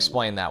I have to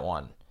explain that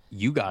one.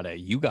 You got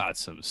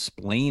some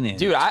splaining.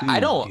 Dude, I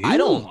don't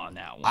on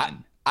that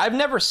one. I've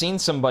never seen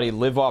somebody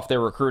live off their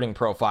recruiting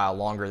profile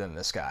longer than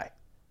this guy.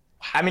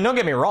 I mean, don't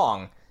get me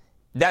wrong.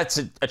 That's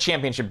a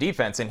championship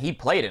defense, and he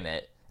played in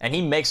it, and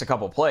he makes a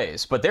couple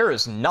plays. But there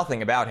is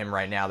nothing about him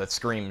right now that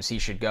screams he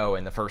should go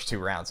in the first 2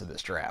 rounds of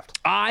this draft.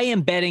 I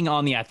am betting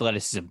on the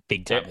athleticism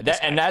big time.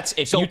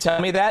 If you tell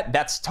me that,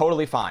 that's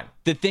totally fine.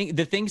 The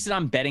things that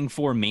I'm betting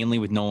for mainly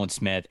with Nolan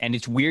Smith, and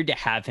it's weird to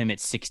have him at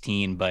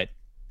 16, but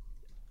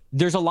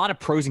there's a lot of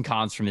pros and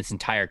cons from this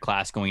entire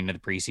class going into the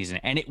preseason.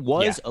 And it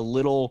was a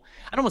little,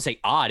 I don't want to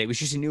say odd. It was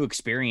just a new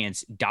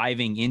experience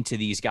diving into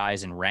these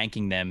guys and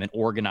ranking them and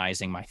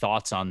organizing my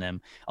thoughts on them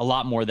a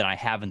lot more than I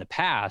have in the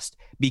past,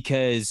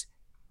 because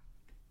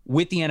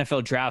with the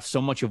NFL draft,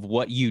 so much of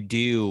what you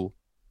do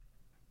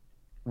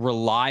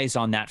relies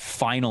on that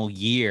final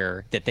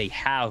year that they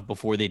have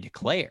before they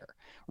declare.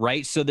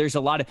 Right. So there's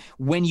a lot of,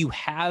 when you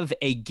have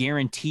a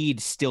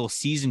guaranteed still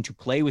season to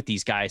play with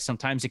these guys,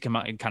 sometimes it can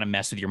kind of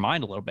mess with your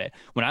mind a little bit.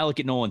 When I look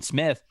at Nolan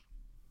Smith,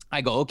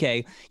 I go,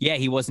 okay, yeah,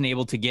 he wasn't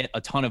able to get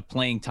a ton of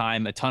playing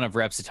time, a ton of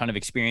reps, a ton of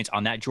experience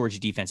on that Georgia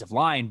defensive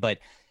line, but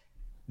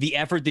the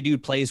effort the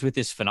dude plays with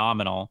is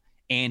phenomenal.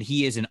 And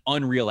he is an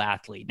unreal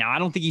athlete. Now, I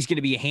don't think he's going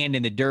to be a hand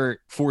in the dirt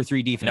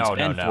 4-3 defensive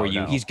end for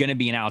you. He's going to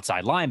be an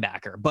outside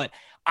linebacker, but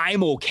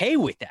I'm okay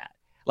with that.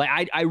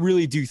 Like, I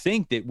really do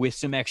think that with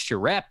some extra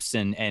reps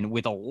and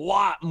with a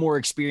lot more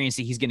experience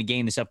that he's going to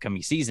gain this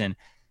upcoming season,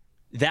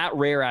 that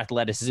rare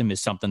athleticism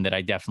is something that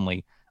I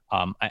definitely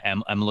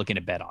I'm looking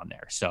to bet on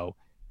there. So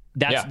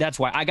that's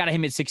why I got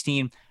him at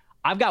 16.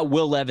 I've got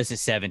Will Levis at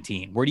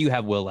 17. Where do you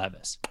have Will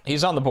Levis?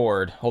 He's on the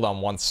board. Hold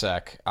on one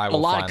sec. A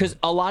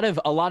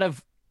lot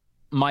of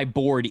my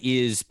board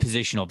is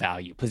positional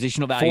value.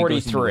 Positional value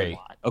 43.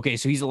 Okay,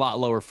 so he's a lot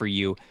lower for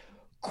you.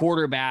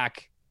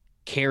 Quarterback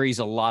carries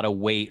a lot of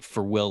weight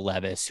for Will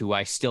Levis, who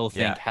I still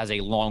think has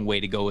a long way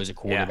to go as a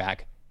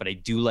quarterback, but I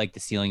do like the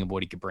ceiling of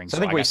what he could bring. So I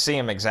think we see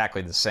him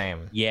exactly the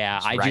same. Yeah,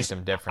 I ranked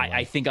him differently.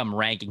 I think I'm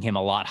ranking him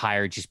a lot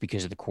higher just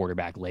because of the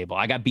quarterback label.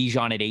 I got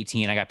Bijan at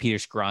 18, I got Peter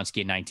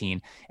Skoronsky at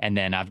 19, and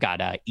then I've got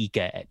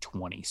Ika at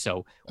 20.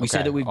 So we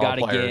said that we've got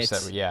to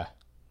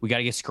we got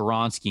to get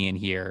Skoronsky in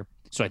here.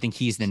 So I think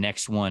he's the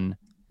next one.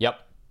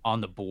 On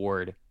the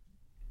board.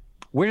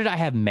 Where did I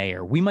have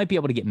Mayer? We might be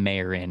able to get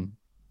Mayer in.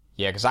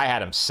 Yeah, because I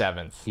had him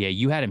 7th. Yeah,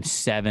 you had him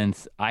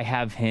 7th. I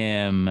have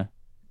him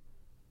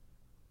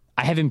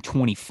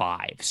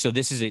 25. So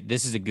this is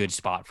a good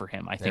spot for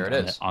him. I think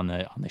on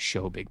the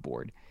show big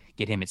board.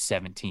 Get him at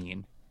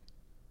 17.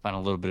 Find a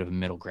little bit of a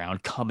middle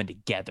ground coming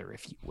together,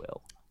 if you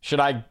will. Should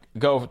I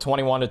go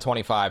 21 to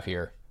 25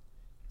 here?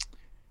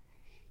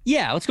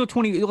 Yeah, let's go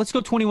 20. Let's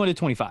go 21 to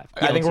 25.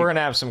 Yeah, I think we're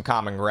gonna have some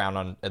common ground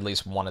on at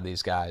least one of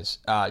these guys.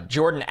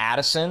 Jordan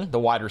Addison, the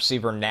wide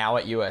receiver now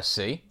at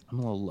USC. I'm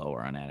a little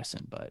lower on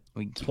Addison, but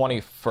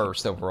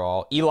 21st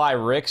overall. Eli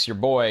Ricks, your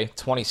boy,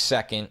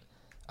 22nd.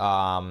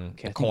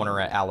 Corner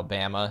at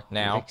Alabama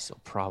now. Ricks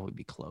will probably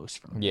be close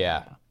from him.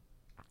 Yeah.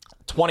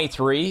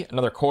 23,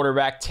 another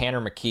quarterback,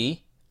 Tanner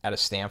McKee out of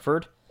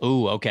Stanford.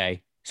 Ooh,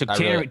 okay. So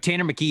Tanner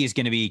McKee is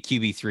going to be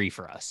QB3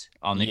 for us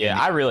on the. Yeah,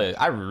 I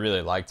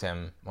really liked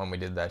him when we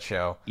did that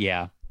show.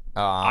 Yeah.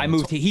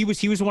 He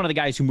was one of the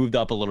guys who moved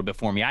up a little bit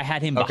for me. I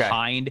had him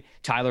behind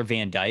Tyler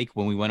Van Dyke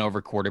when we went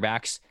over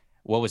quarterbacks.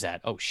 What was that?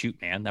 Oh shoot,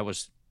 man, that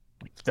was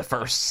the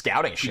first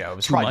scouting show. It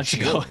was 2 months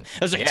ago.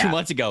 That was 2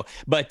 months ago.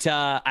 But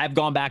I've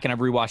gone back and I've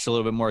rewatched a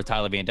little bit more of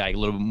Tyler Van Dyke, a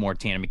little bit more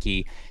Tanner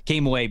McKee.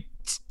 Came away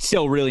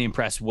still really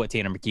impressed with what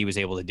Tanner McKee was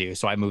able to do.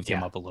 So I moved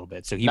him up a little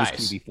bit. So he was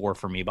QB4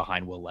 for me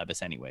behind Will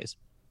Levis, anyways.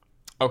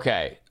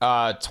 Okay,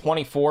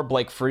 24,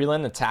 Blake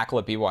Freeland, the tackle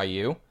at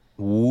BYU.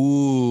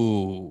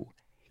 Ooh,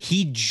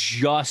 he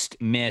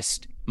just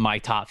missed my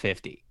top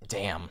 50.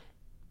 Damn,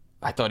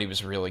 I thought he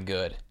was really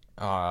good.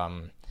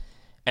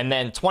 And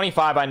then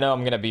 25, I know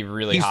I'm going to be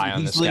really high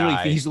on this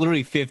guy. He's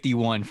literally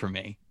 51 for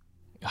me,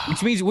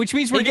 which means we're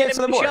getting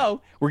him in the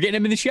show. We're getting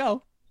him in the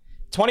show.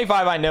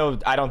 25, I know.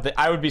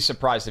 I would be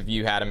surprised if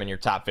you had him in your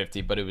top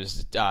 50, but it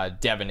was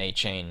Devin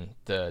Achane,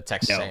 the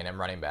Texas A&M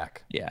running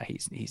back. Yeah,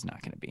 he's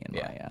not going to be in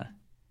my.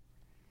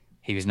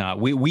 He was not.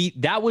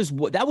 That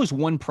was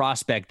one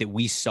prospect that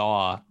we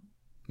saw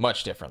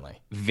much differently,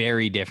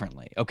 very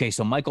differently. Okay,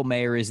 so Michael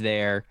Mayer is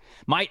there.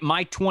 My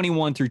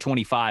 21 through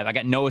 25. I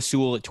got Noah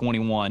Sewell at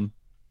 21.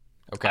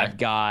 Okay, I've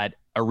got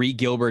Arik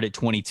Gilbert at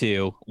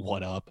 22.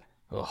 What up?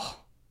 Ugh.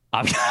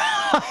 I've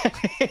got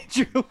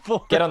Andrew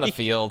Forey. Get on the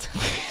field.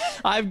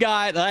 I've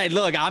got,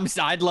 look,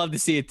 I'd love to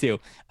see it too.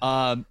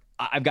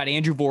 I've got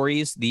Andrew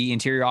Voorhees, the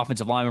interior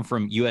offensive lineman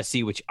from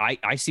USC, which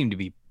I seem to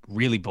be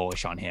really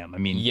bullish on him. I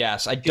mean,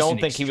 yes, I don't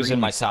think he was in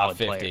my top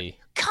 50. Player.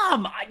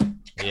 Come on,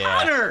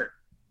 Connor.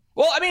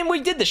 Well, I mean,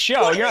 we did the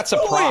show. You're not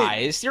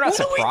surprised. You're not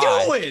surprised. What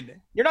are we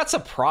doing? You're not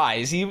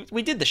surprised.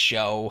 We did the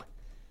show.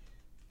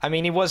 I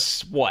mean, he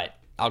was what?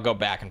 I'll go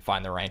back and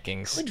find the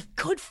rankings.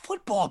 Good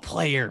football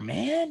player,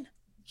 man.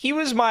 He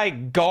was my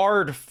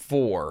guard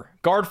 4.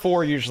 Guard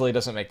 4 usually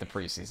doesn't make the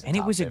preseason. And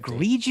it was 50.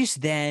 egregious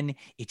then.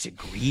 It's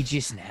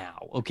egregious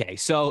now. Okay,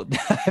 so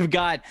I've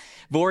got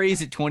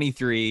Voorhees at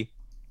 23.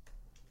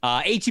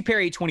 A.T.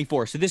 Perry at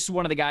 24. So this is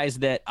one of the guys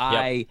that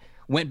I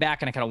went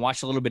back and I kind of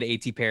watched a little bit of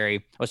A.T. Perry.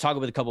 I was talking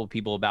with a couple of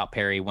people about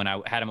Perry when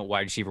I had him at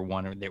wide receiver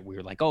 1. That we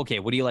were like, okay,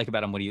 what do you like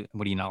about him? What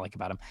do you not like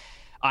about him?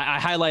 I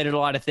highlighted a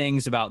lot of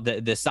things about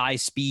the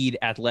size, speed,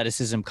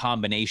 athleticism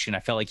combination.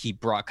 I felt like he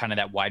brought kind of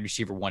that wide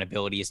receiver 1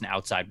 ability as an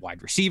outside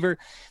wide receiver. And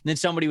then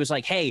somebody was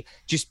like, hey,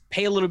 just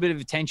pay a little bit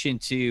of attention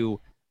to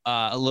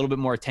a little bit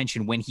more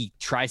attention when he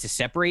tries to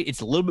separate.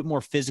 It's a little bit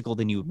more physical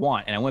than you would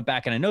want. And I went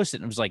back and I noticed it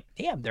and I was like,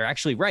 damn, they're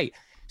actually right.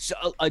 So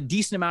a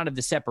decent amount of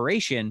the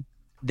separation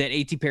that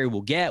A.T. Perry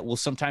will get will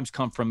sometimes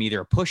come from either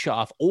a push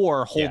off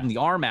or holding the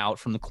arm out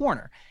from the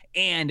corner.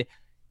 And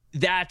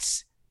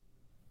that's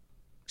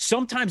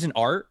sometimes an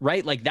art,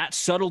 right? Like that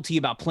subtlety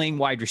about playing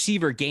wide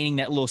receiver, gaining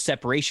that little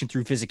separation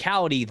through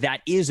physicality,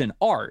 that is an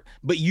art,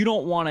 but you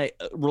don't want to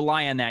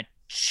rely on that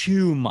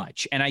too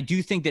much. And I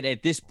do think that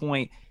at this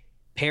point,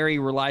 Perry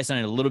relies on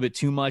it a little bit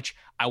too much.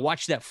 I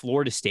watched that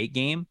Florida State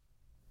game,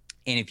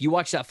 and if you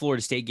watch that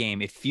Florida State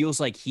game, it feels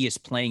like he is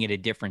playing at a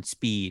different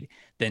speed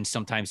than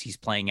sometimes he's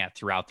playing at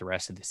throughout the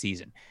rest of the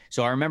season.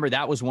 So I remember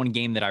that was one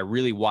game that I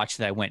really watched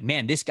that I went,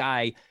 man, this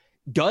guy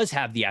does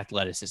have the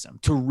athleticism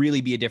to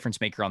really be a difference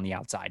maker on the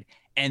outside.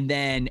 And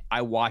then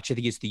I watch, I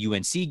think it's the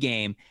UNC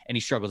game, and he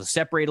struggled to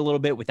separate a little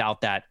bit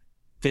without that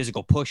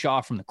physical push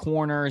off from the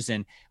corners,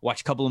 and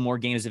watch a couple of more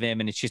games of him.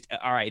 And it's just,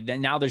 all right,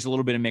 then now there's a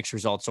little bit of mixed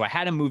results. So I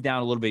had him move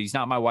down a little bit. He's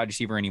not my wide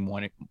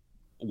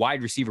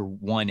receiver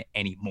 1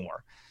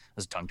 anymore.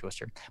 That's a tongue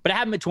twister, but I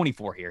have him at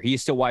 24 here. He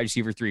is still wide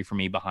receiver 3 for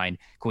me behind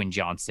Quinn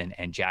Johnston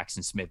and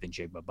Jackson Smith and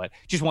Jigba, but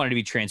just wanted to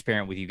be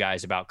transparent with you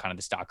guys about kind of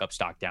the stock up,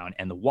 stock down,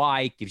 and the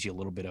why gives you a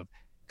little bit of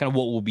kind of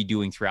what we'll be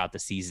doing throughout the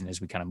season as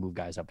we kind of move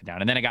guys up and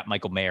down. And then I got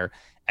Michael Mayer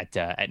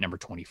at number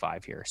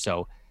 25 here.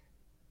 So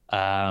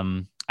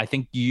I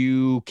think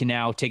you can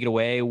now take it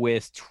away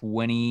with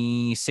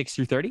 26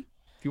 through 30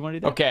 if you want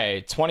to do that.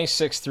 Okay,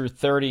 26 through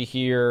 30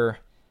 here.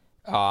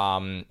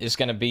 Is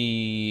going to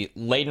be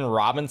Layden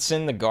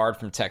Robinson, the guard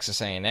from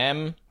Texas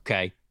A&M.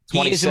 Okay.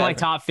 He is in my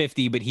top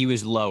 50, but he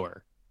was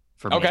lower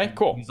for me. Okay,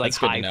 cool. He's like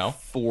high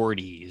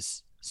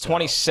 40s. So.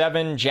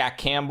 27, Jack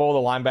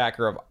Campbell, the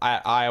linebacker of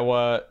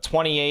Iowa.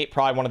 28,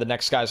 probably one of the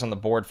next guys on the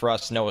board for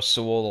us, Noah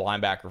Sewell, the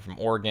linebacker from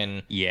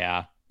Oregon.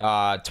 Yeah.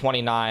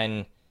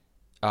 29,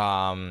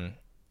 I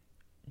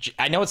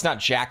know it's not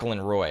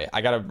Jacqueline Roy. I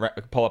got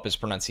to pull up his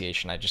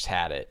pronunciation. I just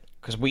had it.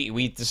 Because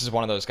this is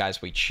one of those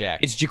guys we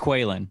checked. It's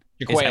Jaquelin.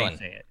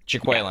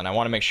 Jaquelin. I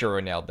want to make sure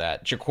we nailed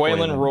that.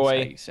 Jaquelin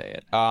Roy, you say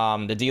it.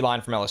 The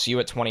D-line from LSU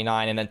at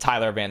 29, and then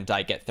Tyler Van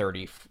Dyke at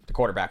 30, the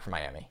quarterback from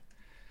Miami.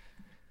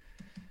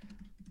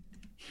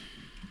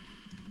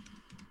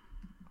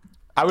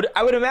 I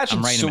would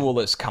imagine Sewell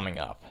is coming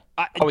up.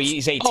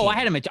 He's 18. Oh, I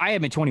had him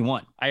at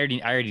 21. I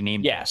already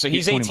named him. Yeah, so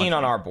he's 18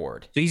 on our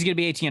board. So he's going to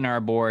be 18 on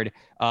our board.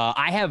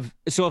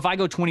 So if I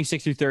go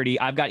 26 through 30,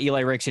 I've got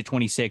Eli Ricks at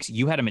 26.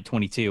 You had him at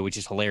 22, which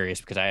is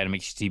hilarious because I had him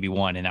at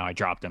TB1 and now I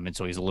dropped him. And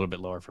so he's a little bit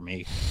lower for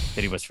me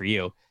than he was for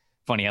you.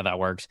 Funny how that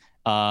works.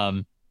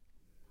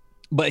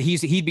 But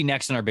he'd be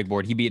next on our big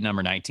board. He'd be at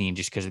number 19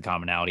 just because of the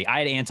commonality. I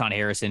had Anton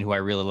Harrison, who I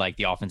really like,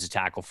 the offensive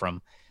tackle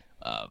from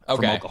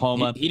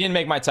Oklahoma. He didn't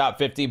make my top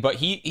 50, but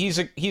he's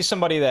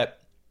somebody that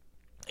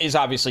is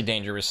obviously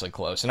dangerously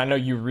close. And I know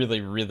you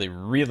really, really,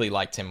 really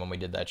liked him when we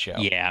did that show.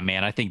 Yeah,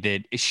 man. I think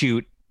that,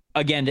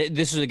 again,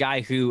 this is a guy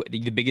who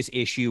the biggest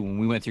issue when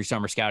we went through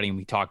summer scouting and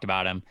we talked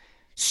about him,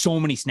 so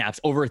many snaps,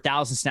 over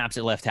 1,000 snaps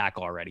at left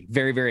tackle already.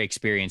 Very, very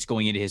experienced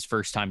going into his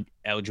first time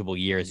eligible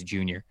year as a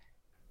junior.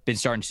 Been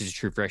starting since a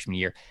true freshman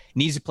year.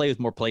 Needs to play with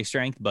more play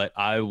strength, but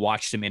I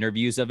watched some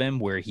interviews of him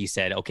where he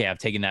said, okay, I've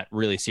taken that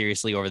really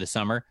seriously over the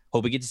summer.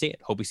 Hope we get to see it.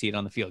 Hope we see it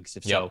on the field. Because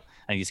if so,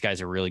 I think this guy's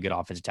a really good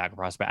offensive tackle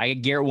prospect. I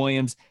got Garrett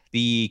Williams,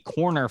 the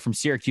corner from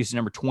Syracuse at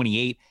number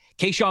 28.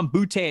 Keyshawn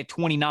Butte at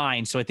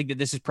 29. So I think that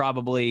this is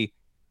probably,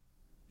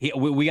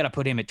 we got to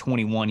put him at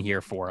 21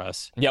 here for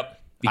us.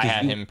 Yep. Because I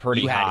had him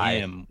pretty high. You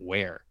had him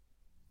where?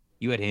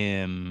 You had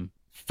him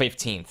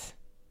 15th.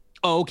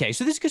 Oh, okay.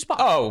 So this is a good spot.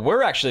 Oh,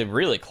 we're actually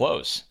really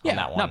close on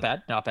that one.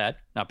 Not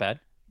bad.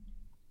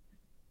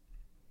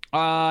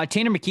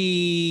 Tanner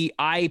McKee,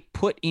 I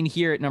put in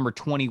here at number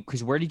 20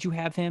 because where did you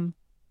have him?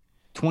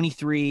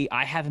 23.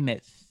 I have him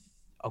at.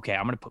 Okay,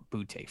 I'm gonna put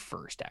Butte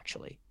first,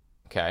 actually.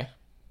 Okay.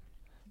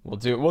 We'll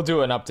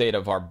do an update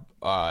of our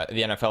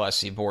the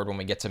NFLSE board when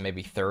we get to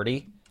maybe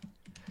 30.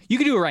 You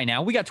can do it right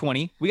now. We got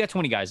 20. We got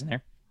 20 guys in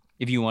there.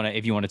 if you want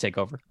to take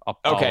over.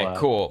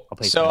 Cool.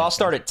 So I'll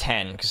start it. at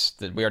 10 because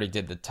we already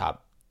did the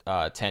top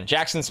 10.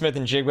 Jackson Smith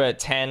and Jigba at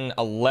 10.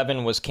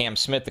 11 was Cam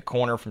Smith, the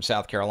corner from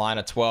South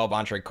Carolina. 12,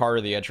 Andre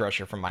Carter, the edge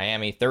rusher from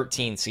Miami.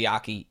 13,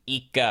 Siaki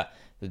Ika,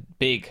 the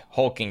big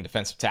hulking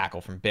defensive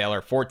tackle from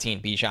Baylor.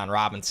 14, Bijan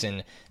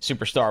Robinson,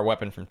 superstar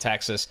weapon from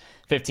Texas.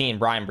 15,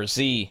 Brian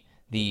Brzee,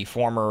 the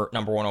former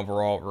number 1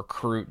 overall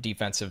recruit,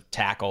 defensive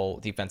tackle,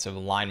 defensive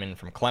lineman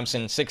from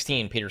Clemson.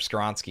 16, Peter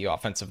Skoronski,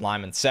 offensive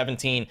lineman.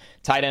 17,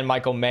 tight end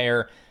Michael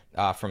Mayer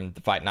from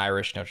the Fighting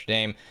Irish, Notre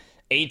Dame.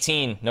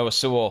 18, Noah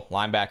Sewell,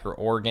 linebacker,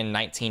 Oregon.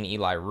 19,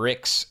 Eli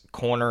Ricks,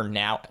 corner,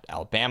 now at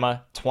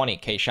Alabama. 20,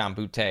 Keishawn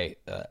Butte,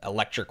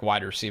 electric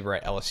wide receiver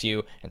at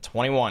LSU. And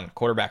 21,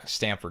 quarterback at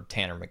Stanford,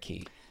 Tanner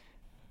McKee.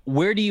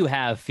 Where do you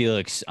have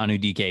Felix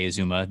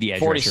Anudike-Uzomah, the edge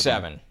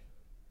 47. rusher?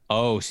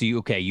 Oh, so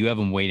you have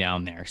him way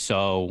down there.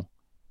 So,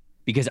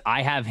 because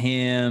I have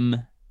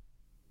him,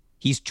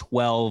 he's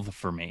 12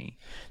 for me.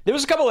 There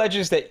was a couple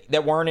edges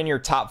that weren't in your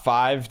top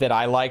 5 that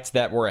I liked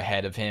that were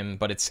ahead of him,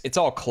 but it's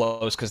all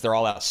close because they're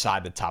all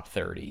outside the top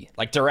 30.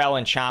 Like Darrell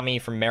and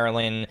Chami from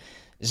Maryland,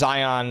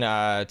 Zion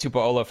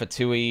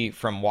Tupuola-Fatui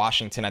from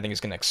Washington, I think is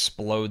going to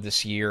explode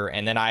this year.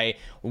 And then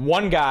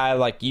one guy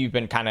like you've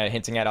been kind of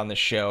hinting at on the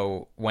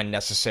show when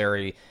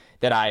necessary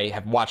that I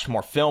have watched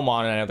more film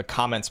on, and I know the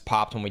comments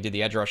popped when we did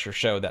the Edge Rusher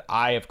show that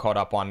I have caught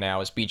up on now,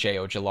 is BJ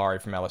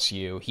Ojulari from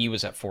LSU. He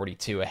was at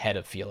 42 ahead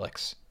of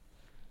Felix.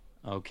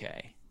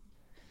 Okay.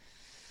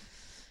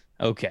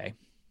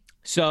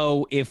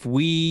 So if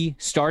we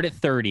start at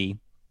 30,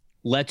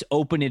 let's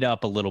open it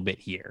up a little bit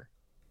here.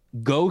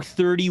 Go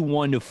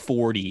 31 to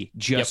 40,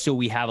 just so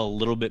we have a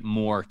little bit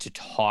more to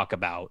talk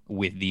about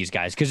with these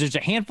guys. Because there's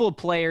a handful of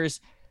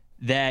players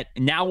that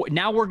now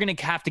we're going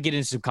to have to get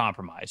into some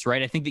compromise,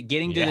 right? I think that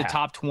getting to the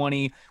top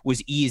 20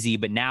 was easy,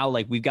 but now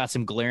like we've got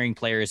some glaring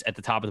players at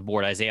the top of the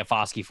board. Isaiah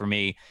Foskey for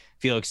me,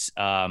 Felix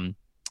Anudike-Uzomah.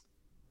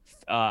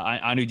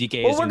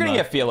 Well, we're going to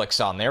get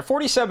Felix on there.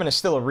 47 is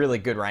still a really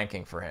good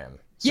ranking for him.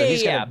 So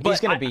he's going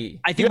to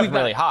be I think we've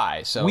really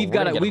high. So we've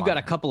got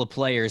a couple of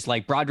players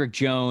like Broderick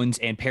Jones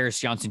and Paris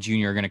Johnson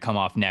Jr. are going to come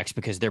off next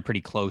because they're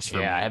pretty close for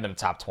me. I have them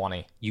top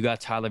 20. You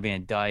got Tyler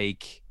Van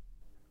Dyke.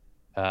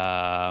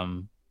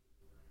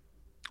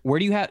 Where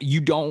do you have?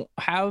 You don't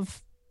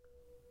have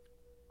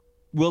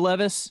Will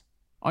Levis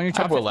on your top?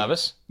 I have Will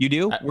Levis. You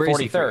do? Where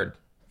 43rd.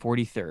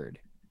 43rd.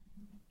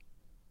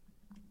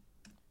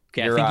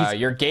 Okay,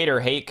 your Gator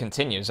hate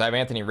continues. I have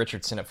Anthony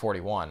Richardson at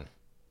 41.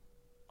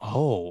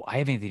 Oh, I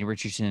have Anthony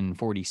Richardson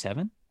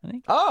 47, I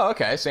think. Oh,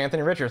 okay. So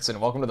Anthony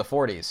Richardson, welcome to the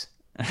 40s.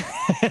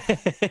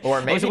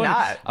 Or maybe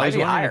not.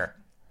 Maybe higher.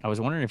 I was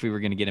wondering if we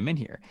were going to get him in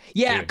here.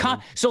 Yeah,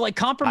 so like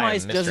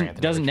compromise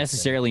doesn't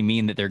necessarily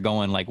mean that they're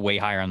going like way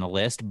higher on the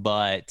list,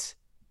 but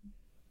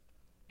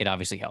it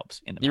obviously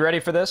helps. You ready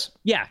for this?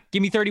 Yeah,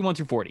 give me 31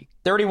 through 40.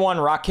 31,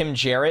 Rakim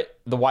Jarrett,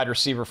 the wide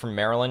receiver from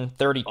Maryland.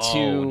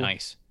 32,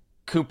 nice.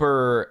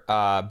 Cooper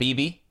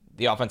Beebe,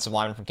 the offensive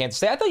lineman from Kansas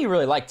State. I thought you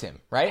really liked him,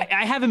 right?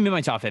 I have him in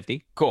my top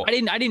 50. Cool. I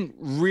didn't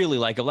really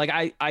like him. Like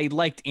I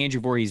liked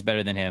Andrew Voorhees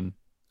better than him.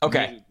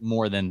 Okay.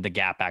 More than the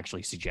gap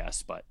actually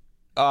suggests, but.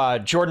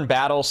 Jordan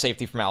Battle,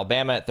 safety from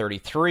Alabama at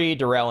 33.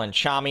 Darrell and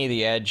Chami,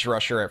 the edge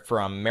rusher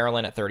from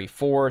Maryland at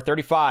 34.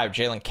 35,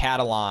 Jalen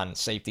Catalon,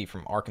 safety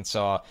from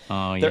Arkansas.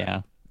 Oh,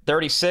 yeah.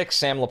 36,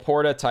 Sam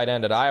Laporta, tight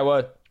end at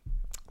Iowa.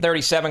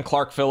 37,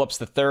 Clark Phillips,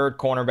 the third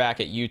cornerback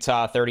at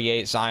Utah.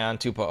 38, Zion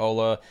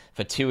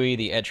Tupuola-Fatui,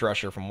 the edge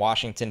rusher from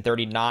Washington.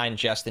 39,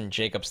 Justin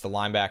Jacobs, the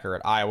linebacker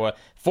at Iowa.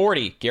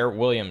 40, Garrett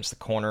Williams, the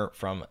corner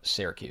from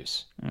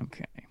Syracuse.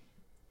 Okay.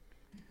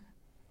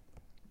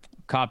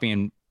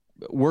 Copying.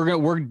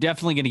 We're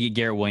definitely going to get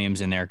Garrett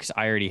Williams in there because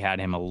I already had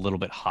him a little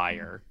bit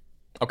higher.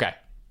 Okay.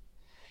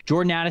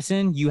 Jordan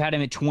Addison, you had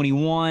him at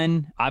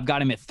 21. I've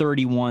got him at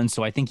 31,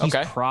 so I think he's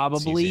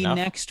probably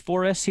next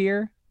for us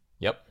here.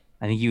 Yep.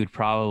 I think he would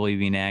probably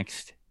be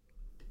next.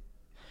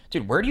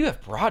 Dude, where do you have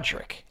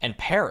Broderick and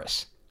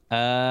Paris?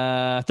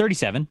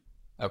 37.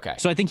 Okay.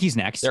 So I think he's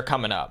next. They're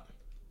coming up.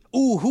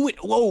 Ooh,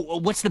 whoa,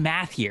 what's the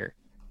math here?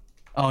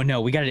 Oh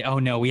no, we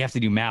have to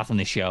do math on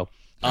this show.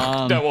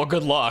 Well,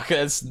 good luck.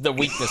 That's the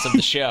weakness of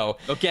the show.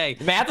 Okay.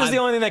 Math is the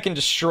only thing that can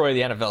destroy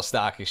the NFL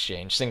stock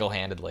exchange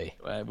single-handedly.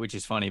 Which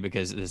is funny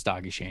because the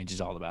stock exchange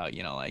is all about,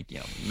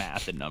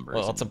 math and numbers.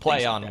 Well, it's a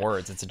play on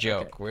words. It's a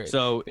joke. Okay.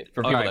 So,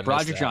 all right,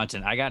 Broderick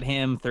Johnson. I got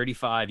him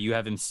 35. You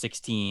have him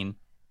 16.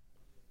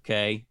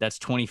 Okay. That's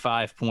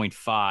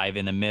 25.5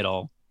 in the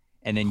middle.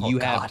 And then you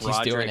have Broderick.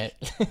 He's doing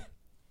it.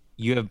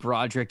 You have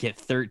Broderick at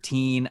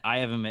 13. I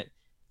have him at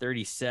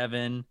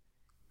 37.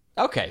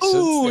 Okay.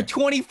 So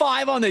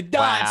 25 on the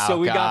dot. Wow, so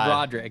we got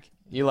Broderick.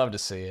 You love to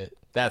see it.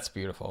 That's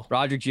beautiful.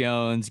 Broderick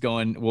Jones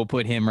we'll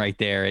put him right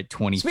there at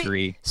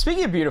 23.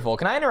 Speaking of beautiful,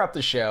 can I interrupt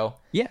the show?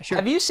 Yeah, sure.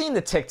 Have you seen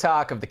the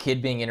TikTok of the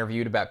kid being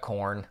interviewed about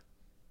corn?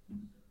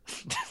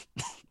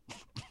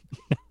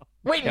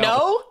 Wait,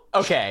 no?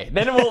 Okay,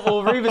 then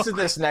we'll revisit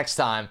this next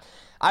time.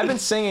 I've been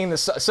singing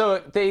this.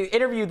 So they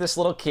interviewed this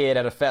little kid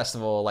at a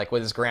festival, like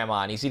with his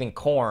grandma, and he's eating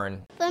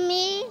corn. For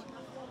me,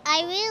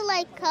 I really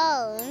like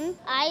cone.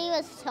 I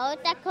was told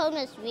that cone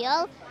was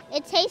real.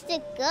 It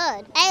tasted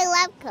good. I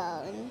love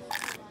cone.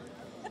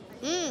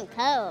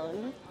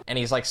 Cone. And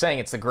he's like saying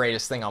it's the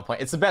greatest thing on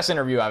planet. It's the best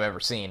interview I've ever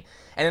seen.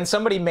 And then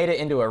somebody made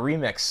it into a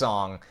remix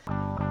song.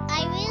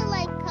 I really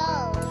like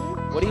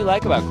cone. What do you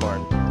like about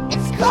corn?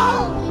 It's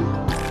cone.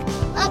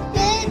 A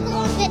big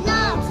corn that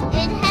knobs.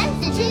 It has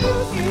the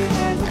juice.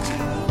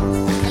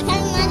 I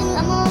can't imagine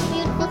a more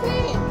beautiful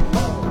thing.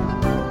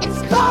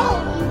 It's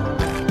cone.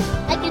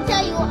 I can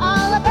tell you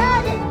all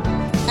about it.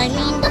 I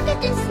mean, look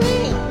at this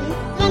thing.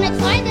 When I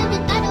tried it,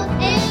 it got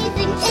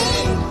amazing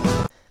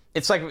thing.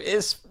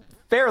 It's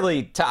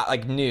fairly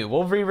new.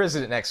 We'll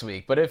revisit it next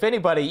week. But if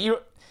anybody,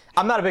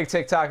 I'm not a big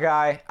TikTok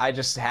guy. I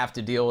just have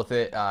to deal with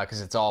it because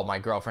it's all my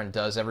girlfriend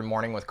does every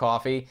morning with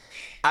coffee.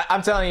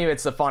 I'm telling you,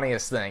 it's the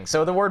funniest thing.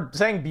 So the word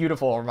saying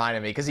beautiful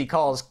reminded me because he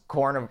calls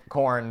corn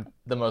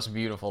the most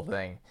beautiful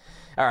thing.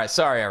 All right,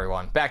 sorry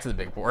everyone. Back to the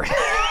big board.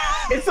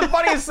 It's the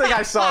funniest thing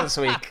I saw this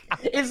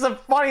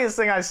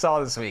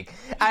week.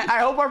 I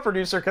hope our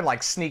producer can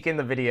sneak in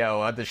the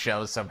video of the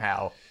show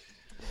somehow.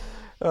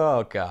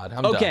 Oh God,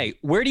 I'm okay, done.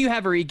 Where do you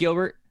have Arik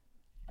Gilbert?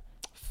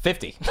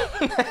 50.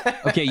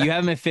 Okay, you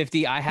have him at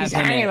 50. I have He's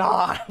him hanging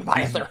on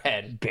by a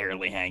thread.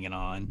 Barely hanging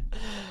on.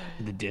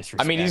 The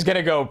disrespect. I mean, he's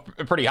gonna go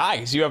pretty high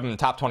because you have him in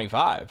top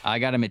 25. I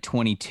got him at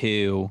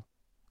 22.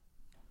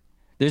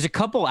 There's a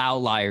couple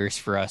outliers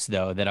for us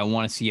though that I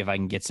want to see if I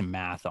can get some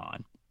math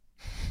on.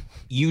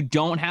 You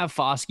don't have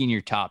Foskey in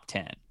your top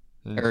 10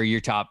 or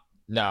your top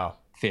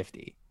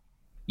 50.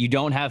 You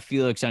don't have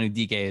Felix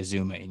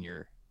Anudike-Azuma in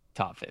your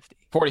top 50.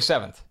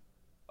 47th.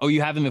 Oh,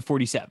 you have him at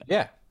 47.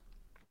 Yeah.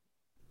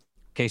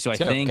 Okay, so I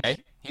think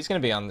he's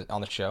going to be on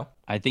the show.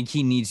 I think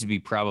he needs to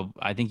be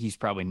I think he's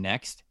probably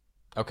next.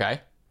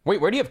 Okay. Wait,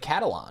 where do you have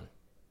Catalan?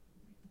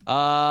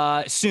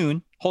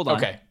 Soon. Hold on.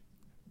 Okay.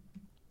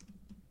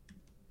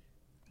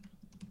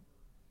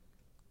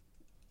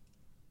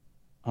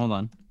 Hold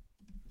on.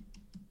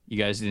 You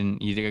guys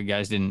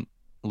didn't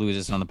lose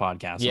us on the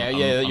podcast. Yeah,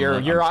 your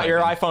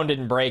iPhone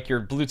didn't break.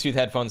 Your Bluetooth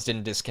headphones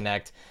didn't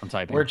disconnect. I'm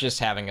typing. We're just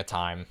having a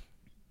time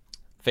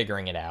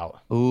figuring it out.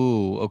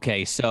 Ooh,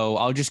 okay. So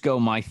I'll just go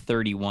my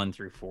 31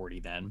 through 40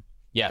 then.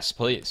 Yes,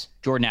 please.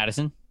 Jordan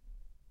Addison,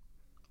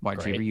 wide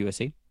receiver,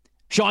 USC.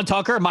 Sean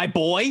Tucker, my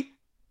boy,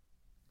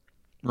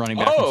 running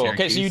back. Oh,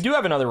 okay. So you do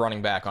have another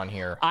running back on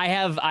here. I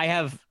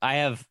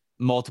have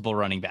multiple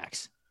running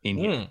backs in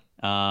here.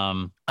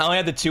 I only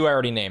had the two I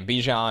already named,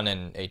 Bijan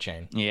and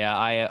A-Chain. Yeah,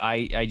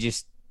 I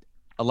just,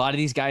 a lot of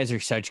these guys are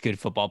such good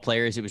football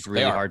players. It was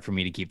really hard for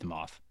me to keep them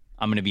off.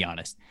 I'm going to be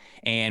honest.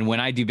 And when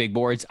I do big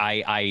boards,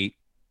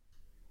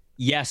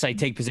 yes, I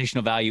take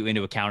positional value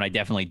into account. I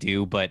definitely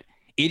do, but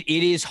it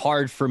is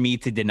hard for me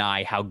to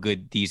deny how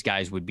good these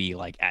guys would be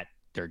at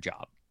their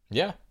job.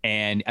 Yeah.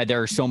 And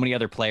there are so many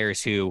other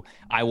players who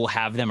I will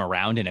have them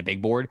around in a big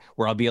board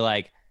where I'll be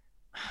like,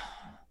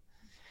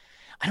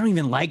 I don't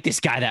even like this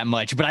guy that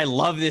much, but I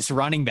love this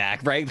running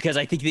back, right? Because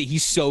I think that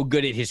he's so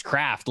good at his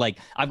craft.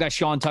 I've got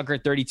Sean Tucker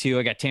at 32.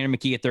 I got Tanner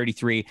McKee at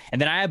 33.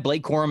 And then I have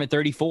Blake Corum at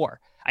 34.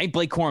 I think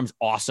Blake Corum's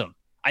awesome.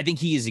 I think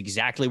he is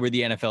exactly where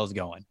the NFL is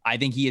going. I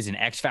think he is an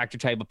X-factor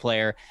type of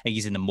player. I think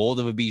he's in the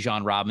mold of a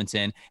Bijan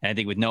Robinson. And I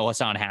think with Noah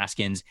Hassan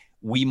Haskins,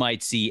 we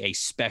might see a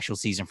special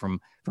season from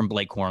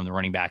Blake Corum, the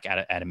running back out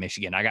of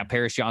Michigan. I got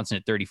Paris Johnson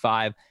at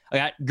 35. I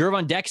got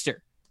Gervon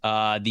Dexter,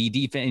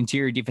 the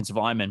interior defensive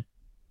lineman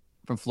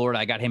from Florida.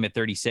 I got him at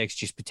 36.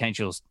 Just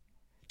potential's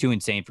too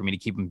insane for me to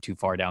keep him too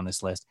far down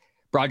this list.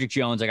 Broderick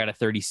Jones, I got at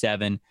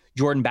 37.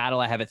 Jordan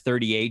Battle, I have at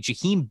 38.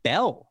 Jaheim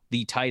Bell,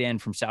 the tight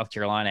end from South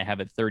Carolina, I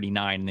have at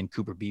 39. And then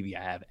Cooper Beebe,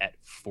 I have at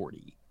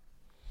 40.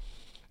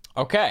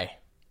 Okay.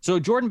 So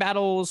Jordan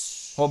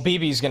Battles. Well,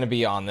 Beebe's going to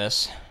be on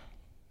this.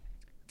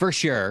 For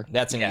sure.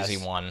 That's an easy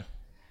one.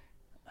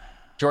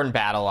 Jordan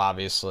Battle,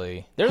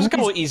 obviously. There's a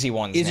couple of easy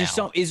ones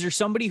now. Is there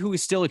somebody who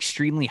is still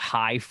extremely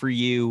high for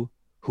you?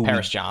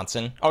 Paris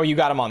Johnson. Oh, you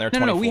got him on there.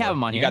 24. No, we have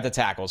him on here. You got the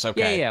tackles.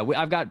 Okay. Yeah.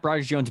 I've got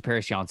Broderick Jones and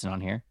Paris Johnson on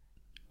here.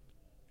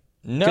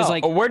 No.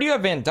 Where do you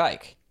have Van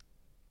Dyke?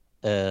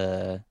 It's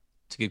a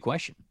good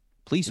question.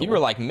 Please. You were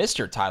like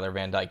Mr. Tyler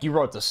Van Dyke. You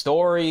wrote the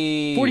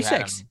story.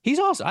 46. He's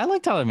awesome. I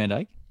like Tyler Van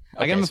Dyke.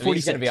 Okay, I got him at 46.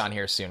 He's going to be on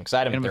here soon because I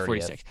had him at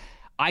 46.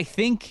 I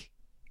think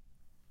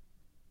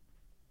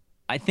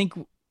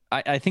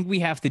we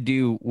have to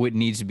do what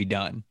needs to be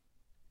done.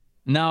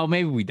 No,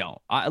 maybe we don't.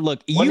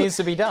 Look, what needs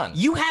to be done?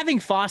 You having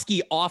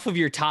Foskey off of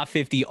your top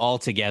 50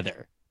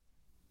 altogether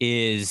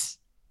is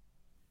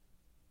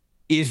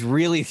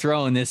really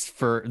throwing this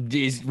for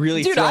is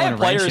really. Dude, throwing I have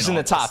players in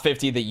the this. top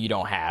 50 that you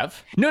don't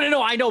have.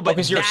 No, I know, but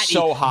because you're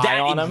so high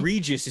on them.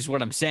 Egregious is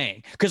what I'm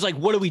saying. Because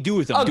what do we do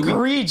with them?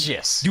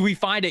 Egregious. Do we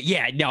find it?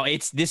 Yeah, no.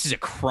 This is a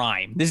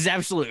crime. This is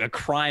absolutely a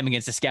crime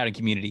against the scouting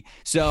community.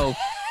 So.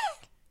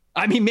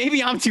 I mean,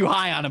 maybe I'm too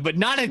high on him, but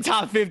not in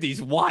top 50 is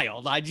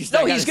wild. He's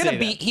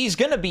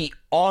gonna be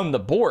on the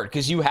board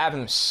because you have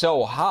him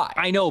so high.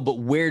 I know, but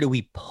where do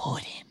we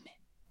put him?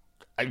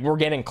 We're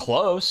getting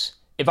close.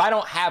 If I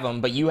don't have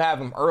him, but you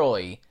have him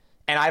early,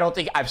 and I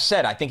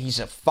think he's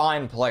a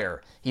fine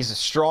player. He's a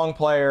strong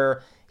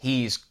player.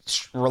 He's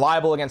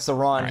reliable against the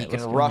run. He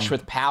can rush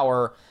with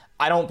power.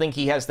 I don't think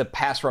he has the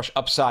pass rush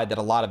upside that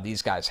a lot of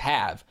these guys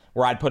have,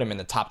 where I'd put him in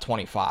the top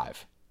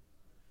 25.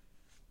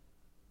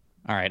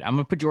 All right, I'm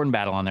going to put Jordan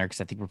Battle on there because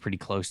I think we're pretty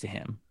close to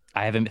him.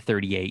 I have him at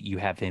 38. You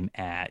have him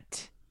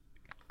at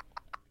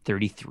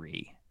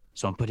 33.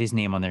 So I'm going to put his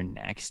name on there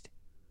next.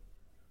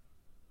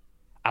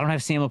 I don't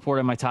have Sam Laporta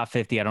in my top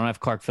 50. I don't have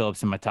Clark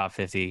Phillips in my top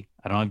 50.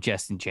 I don't have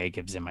Justin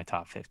Jacobs in my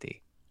top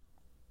 50.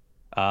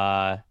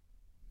 I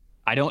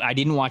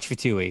didn't watch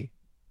Fatui.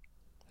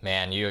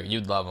 Man,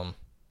 you'd love him.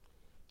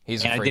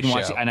 He's and a freak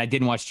show. I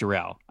didn't watch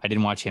Jarrell. I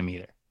didn't watch him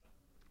either.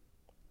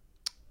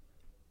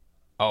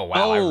 Oh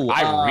wow!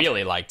 I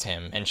really liked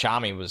him, and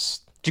Chami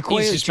was.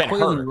 He's just been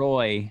hurt.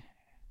 Roy.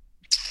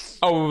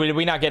 Oh, did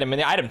we not get him in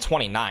there? I had him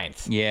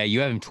 29th. Yeah, you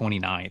have him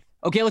 29th.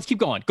 Okay, let's keep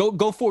going.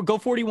 Go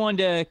 41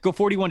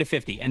 to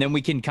 50, and then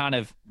we can kind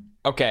of.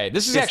 Okay,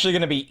 this is actually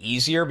going to be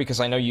easier because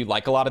I know you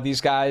like a lot of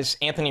these guys.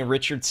 Anthony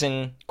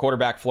Richardson,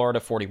 quarterback,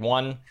 Florida,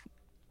 41.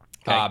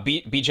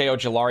 Okay. B.J.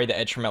 Ojulari, the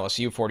edge from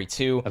LSU,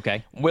 42.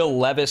 Okay. Will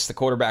Levis, the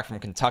quarterback from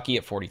Kentucky,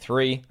 at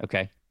 43.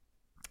 Okay.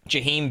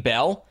 Jaheim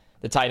Bell,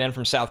 the tight end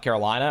from South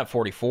Carolina, at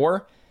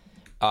 44.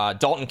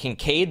 Dalton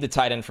Kincaid, the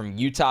tight end from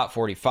Utah, at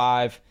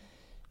 45.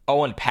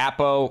 Owen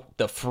Papo,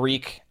 the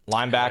freak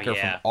linebacker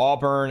from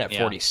Auburn, at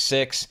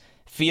 46.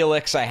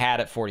 Felix, I had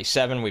at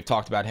 47. We've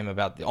talked about him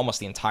almost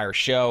the entire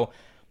show.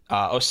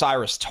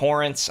 Osiris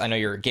Torrance, I know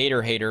you're a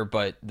Gator hater,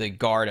 but the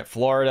guard at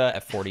Florida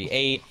at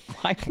 48.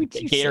 Why would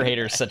you Gator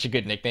hater is such a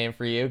good nickname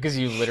for you because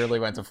you literally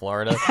went to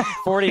Florida.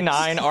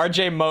 49,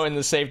 RJ Moten,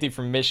 the safety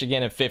from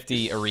Michigan, at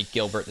 50. Arik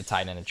Gilbert, the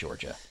tight end of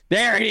Georgia.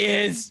 There he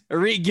is.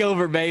 Arik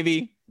Gilbert,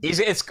 baby.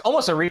 It's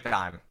almost a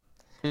time.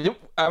 I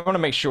want to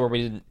make sure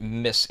we didn't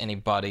miss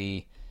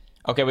anybody.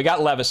 Okay, we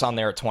got Levis on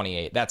there at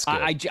 28. That's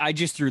good. I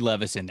just threw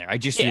Levis in there.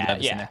 In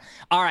there.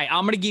 All right,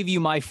 I'm gonna give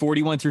you my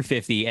 41 through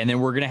 50, and then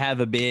we're gonna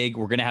have a big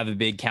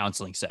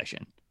counseling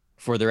session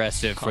for the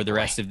rest of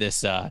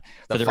this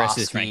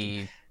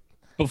ranking.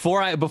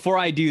 Before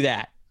I do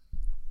that,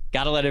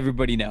 gotta let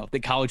everybody know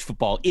that college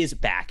football is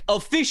back,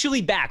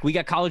 officially back. We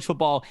got college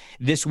football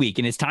this week,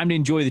 and it's time to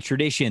enjoy the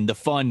tradition, the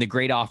fun, the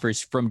great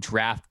offers from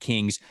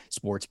DraftKings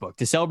Sportsbook.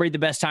 To celebrate the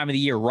best time of the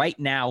year right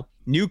now,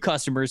 new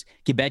customers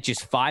can bet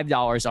just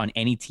 $5 on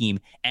any team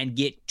and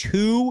get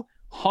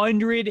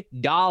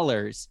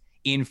 $200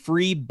 in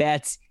free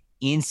bets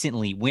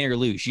instantly, win or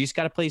lose. You just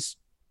got to place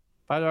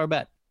 $5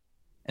 bet,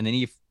 and then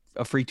you have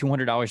a free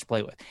 $200 to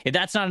play with. If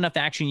that's not enough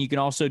action, you can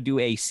also do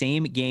a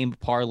same game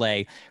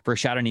parlay for a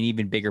shot on an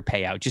even bigger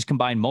payout. Just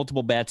combine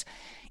multiple bets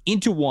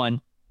into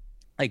one,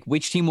 like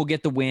which team will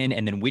get the win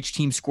and then which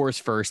team scores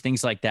first,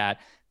 things like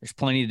that. There's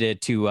plenty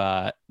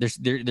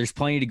there's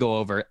plenty to go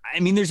over. I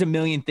mean, there's a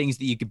million things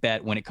that you could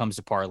bet when it comes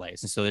to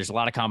parlays. And so there's a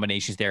lot of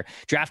combinations there.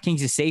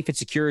 DraftKings is safe, it's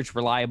secure, it's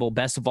reliable.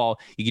 Best of all,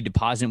 you can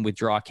deposit and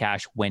withdraw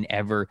cash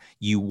whenever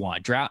you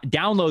want.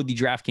 Download the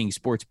DraftKings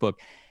Sportsbook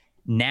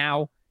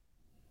now.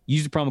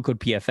 Use the promo code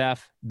PFF,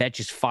 bet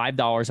just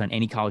 $5 on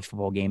any college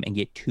football game, and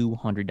get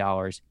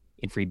 $200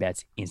 in free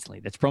bets instantly.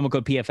 That's promo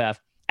code PFF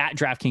at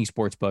DraftKings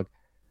Sportsbook.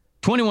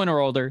 21 or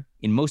older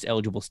in most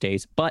eligible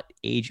states, but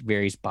age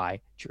varies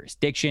by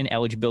jurisdiction.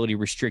 Eligibility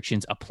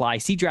restrictions apply.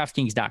 See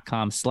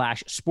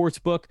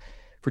DraftKings.com/sportsbook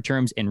for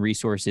terms and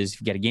resources.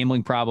 If you got a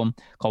gambling problem,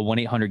 call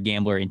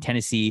 1-800-GAMBLER in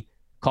Tennessee.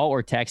 Call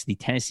or text the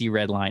Tennessee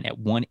Red Line at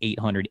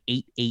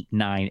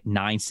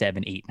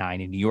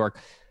 1-800-889-9789 in New York.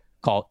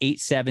 Call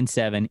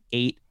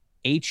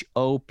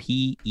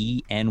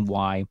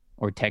 877-8-HOPENY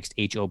or text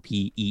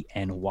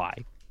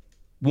HOPENY.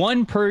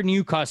 One per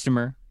new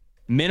customer,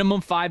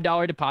 minimum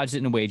 $5 deposit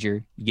in a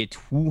wager. You get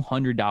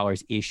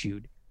 $200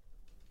 issued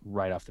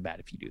right off the bat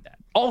if you do that.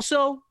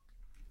 Also,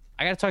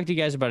 I got to talk to you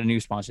guys about a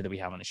new sponsor that we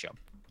have on the show.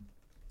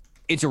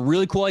 It's a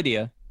really cool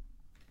idea.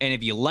 And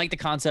if you like the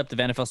concept of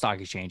NFL Stock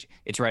Exchange,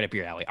 it's right up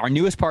your alley. Our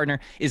newest partner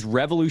is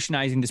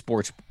revolutionizing the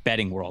sports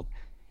betting world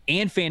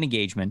and fan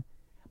engagement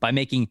by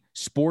making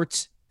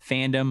sports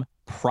fandom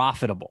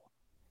profitable.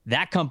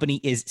 That company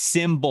is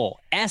Simbull,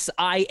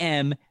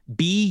 SIMBULL,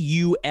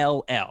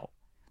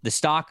 the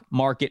stock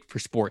market for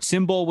sports.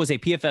 Simbull was a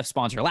PFF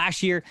sponsor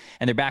last year,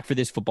 and they're back for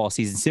this football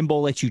season.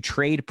 Simbull lets you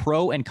trade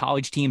pro and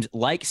college teams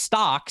like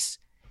stocks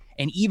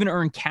and even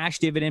earn cash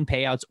dividend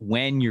payouts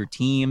when your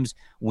teams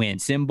win.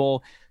 Simbull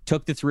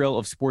took the thrill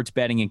of sports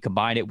betting and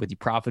combined it with the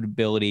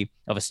profitability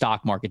of a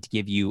stock market to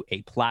give you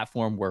a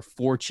platform where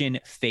fortune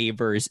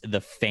favors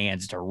the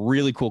fans. It's a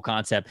really cool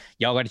concept.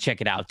 Y'all got to check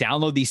it out.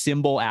 Download the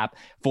Simbull app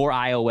for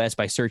iOS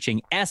by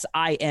searching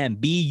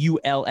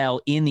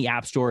SIMBULL in the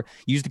App Store.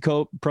 Use the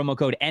promo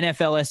code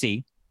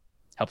NFLSE.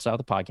 Helps out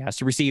the podcast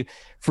to receive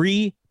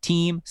free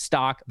team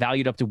stock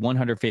valued up to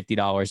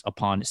 $150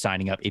 upon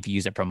signing up if you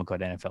use that promo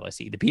code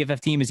NFLSE. The PFF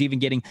team is even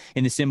getting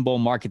in the Simbull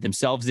market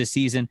themselves this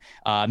season.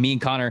 Me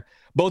and Connor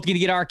both going to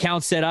get our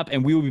accounts set up,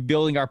 and we will be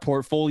building our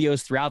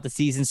portfolios throughout the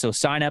season. So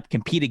sign up,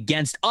 compete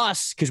against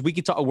us, because we're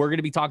going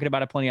to be talking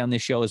about it plenty on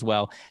this show as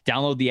well.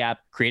 Download the app,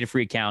 create a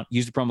free account,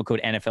 use the promo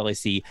code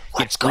NFLSE,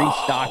 get free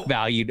stock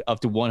valued up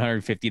to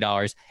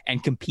 $150,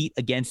 and compete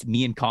against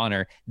me and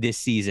Connor this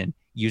season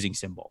using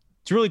symbol.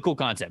 It's a really cool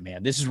concept,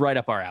 man. This is right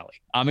up our alley.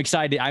 I'm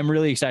excited. I'm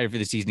really excited for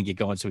the season to get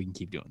going so we can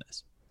keep doing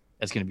this.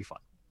 That's going to be fun.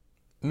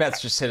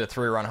 Mets just hit a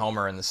 3-run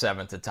homer in the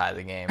 7th to tie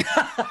the game. So,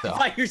 I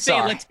thought you were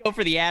saying, let's go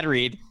for the ad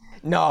read.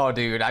 No,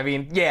 dude. I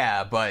mean,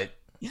 yeah, but...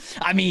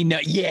 I mean,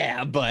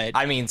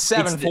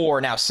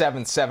 7-4, now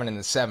 7-7 in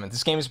the 7th.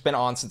 This game has been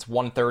on since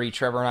 1:30.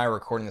 Trevor and I are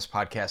recording this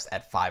podcast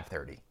at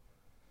 5:30.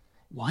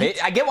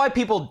 What? I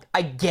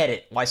get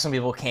it, why some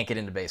people can't get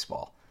into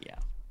baseball. Yeah.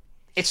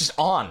 It's just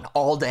on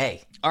all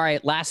day. All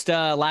right, last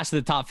of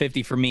the top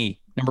 50 for me.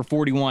 Number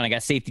 41, I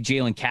got safety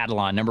Jalen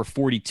Catalon. Number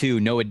 42,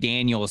 Noah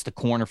Daniels, the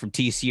corner from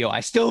TCO.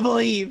 I still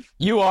believe.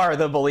 You are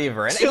the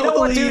believer. And still you know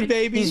believe, what, dude?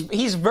 Baby.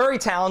 He's very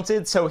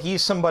talented, so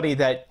he's somebody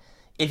that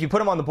if you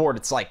put him on the board,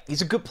 it's like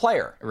he's a good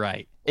player.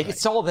 Right.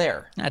 It's all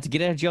there. That's a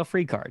get out of jail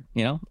free card.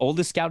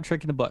 Oldest scout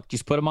trick in the book.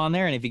 Just put him on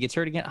there, and if he gets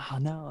hurt again, oh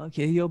no,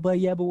 okay, but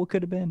what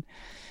could have been?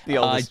 The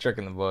oldest trick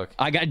in the book.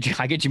 I got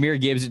Jahmyr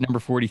Gibbs at number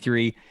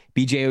 43,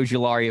 BJ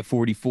Ojulari at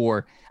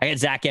 44. I got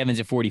Zach Evans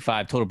at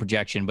 45, total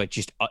projection, but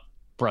just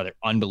brother,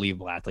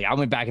 unbelievable athlete. I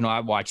went back and I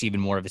watched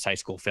even more of his high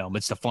school film.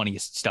 It's the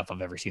funniest stuff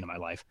I've ever seen in my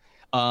life.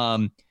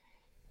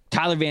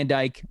 Tyler Van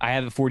Dyke, I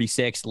have at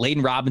 46.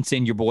 Layden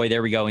Robinson, your boy,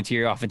 there we go,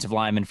 interior offensive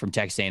lineman from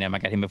Texas A&M. I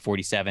got him at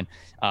 47.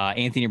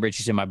 Anthony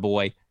Richardson, my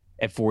boy,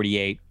 at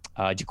 48.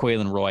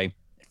 Jaquelin Roy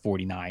at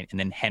 49. And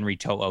then Henry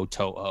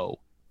To'o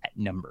at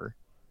number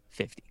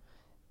 50.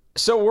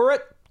 So we're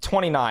at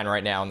 29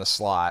 right now in the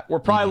slot. We're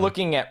probably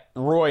looking at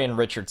Roy and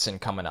Richardson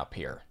coming up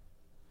here,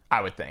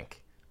 I would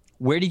think.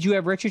 Where did you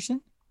have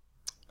Richardson?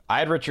 I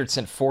had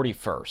Richardson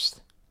 41st.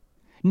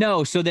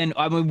 No, so then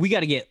we got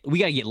to get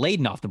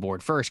Layden off the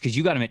board first because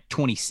you got him at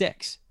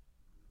 26.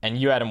 And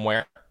you had him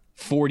where?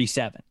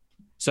 47.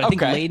 So I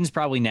think Layden's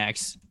probably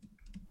next.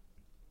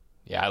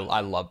 Yeah, I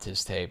loved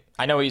his tape.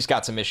 I know he's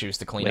got some issues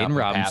to clean up in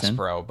pass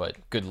pro, but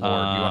good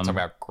lord, you want to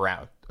talk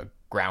about a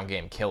ground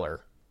game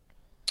killer.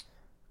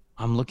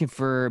 I'm looking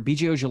for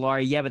BJ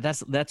Ojulari. Yeah, but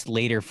that's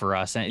later for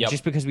us. And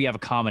just because we have a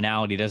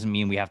commonality doesn't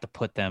mean we have to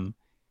put them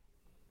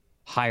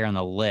higher on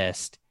the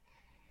list.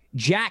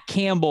 Jack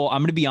Campbell,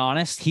 I'm going to be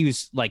honest, he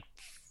was like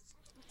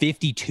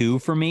 52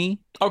 for me.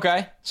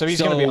 Okay, so he's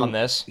going to be on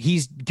this.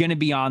 He's going to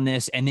be on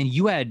this. And then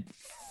you had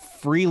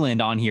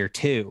Freeland on here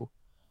too.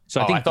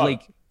 So I think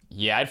Blake...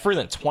 Yeah, I had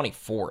Freeland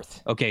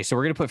 24th. Okay, so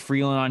we're going to put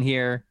Freeland on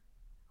here.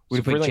 We're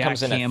going to put Jack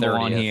Campbell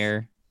on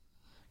here.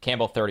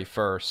 Campbell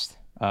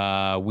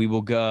 31st. We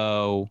will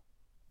go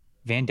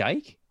Van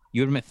Dyke?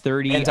 You had him at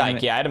 30. Van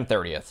Dyke, I had him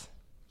 30th.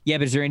 Yeah,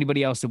 but is there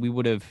anybody else that we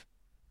would have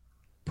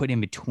put in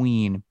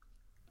between?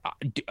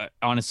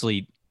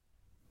 Honestly,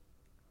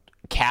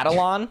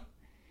 Catalan?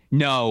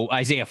 No,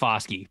 Isaiah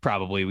Foskey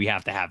probably we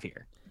have to have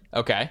here.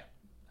 Okay.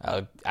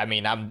 I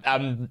mean,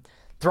 I'm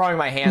throwing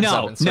my hands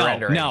up and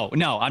surrendering. No,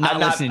 I'm not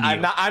listening to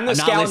you. I'm the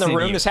scout in the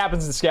room. This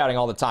happens in scouting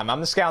all the time.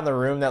 I'm the scout in the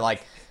room that,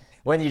 like,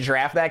 when you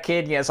draft that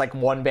kid, he has, like,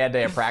 one bad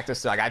day of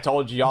practice. Like, I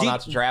told you all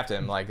not to draft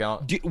him. Like,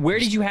 where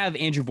did you have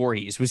Andrew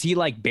Voorhees? Was he,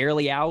 like,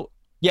 barely out?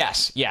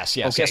 Yes. Okay, yes,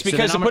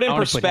 because to put in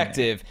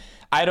perspective,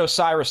 I had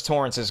Osiris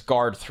Torrance as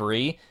guard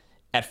 3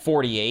 at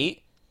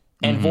 48,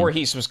 and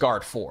Voorhees was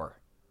guard 4.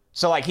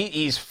 So, like,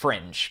 he's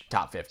fringe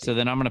top 50. So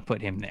then I'm going to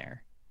put him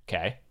there.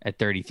 Okay. At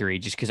 33,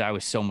 just because I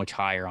was so much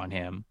higher on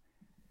him.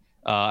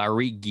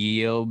 Arik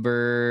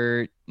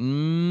Gilbert.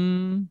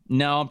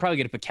 No, I'm probably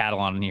going to put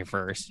Catalan in here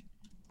first.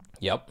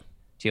 Yep.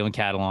 Jalen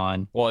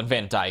Catalan. Well, and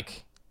Van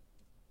Dyke.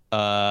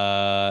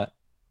 I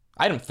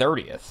had him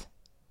 30th.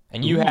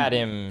 And you had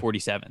him...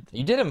 47th.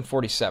 You did him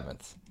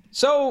 47th.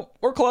 So,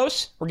 we're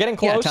close. We're getting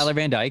close. Yeah, Tyler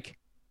Van Dyke.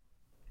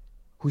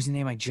 Who's the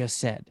name I just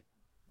said?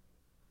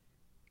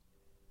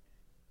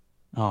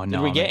 Oh no!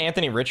 Did we get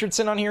Anthony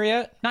Richardson on here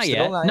yet? Not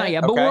yet. But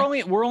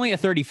okay. we're only at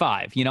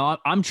 35. You know,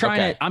 I'm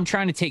trying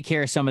to take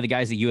care of some of the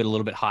guys that you had a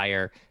little bit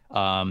higher.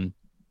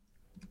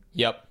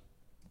 Yep.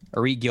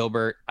 Arik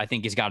Gilbert, I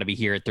think, has got to be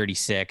here at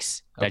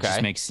 36. That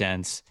just makes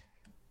sense.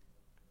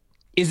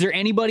 Is there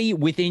anybody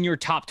within your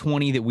top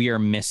 20 that we are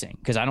missing?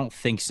 Because I don't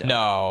think so.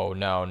 No.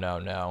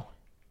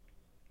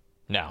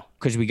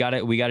 Because we got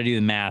to do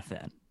the math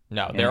then.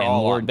 No, they're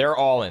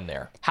all in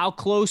there. How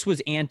close was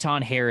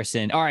Anton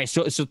Harrison? All right,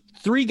 so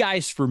 3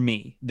 guys for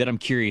me that I'm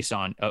curious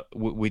on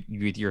with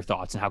your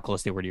thoughts and how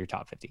close they were to your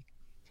top 50.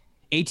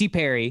 A.T.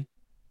 Perry,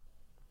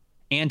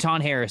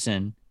 Anton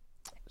Harrison,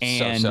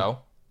 and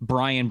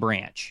Brian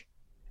Branch.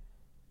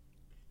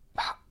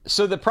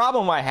 So the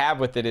problem I have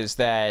with it is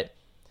that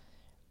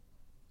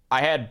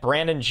I had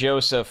Brandon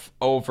Joseph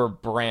over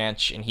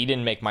Branch, and he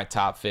didn't make my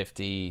top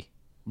 50.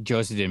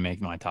 Joseph didn't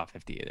make my top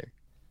 50 either.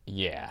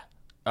 Yeah.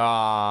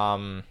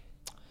 Perry,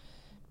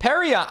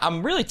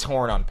 I'm really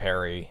torn on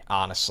Perry,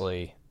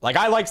 honestly. Like,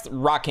 I liked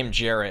Rakim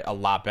Jarrett a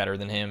lot better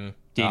than him.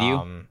 Did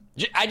you?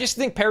 I just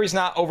think Perry's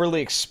not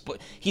overly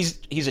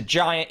he's a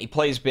giant. He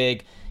plays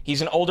big.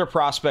 He's an older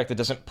prospect that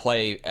doesn't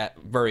play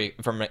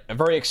from a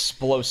very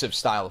explosive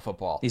style of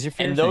football. These are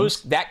fair and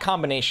things. That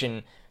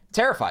combination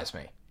terrifies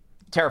me.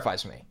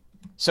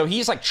 So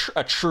he's like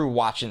a true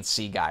watch and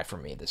see guy for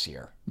me this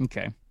year.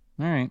 Okay.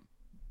 All right.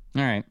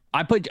 All right.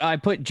 I put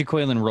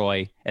Jaquelin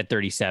Roy at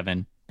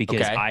 37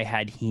 because Okay. I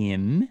had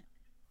him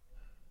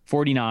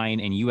 49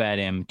 and you had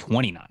him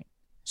 29.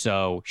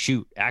 So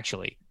shoot,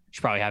 actually, you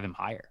should probably have him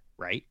higher,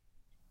 right?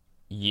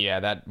 Yeah,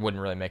 that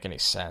wouldn't really make any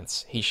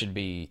sense. He should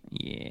be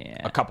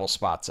a couple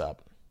spots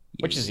up,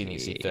 which is an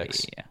easy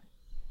fix. Yeah.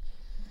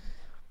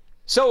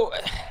 So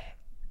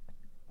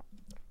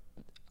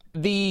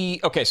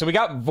so we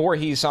got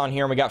Voorhees on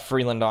here and we got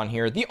Freeland on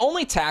here. The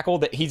only tackle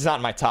that he's not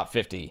in my top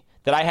 50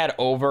 that I had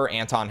over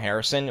Anton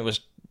Harrison, it was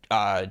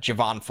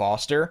Javon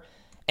Foster,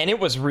 and it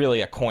was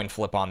really a coin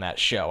flip on that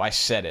show. I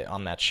said it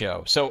on that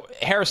show. So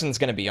Harrison's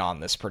going to be on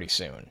this pretty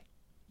soon.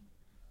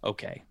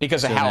 Okay.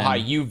 Because of how high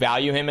you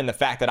value him and the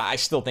fact that I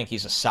still think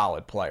he's a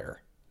solid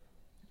player.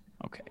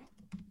 Okay.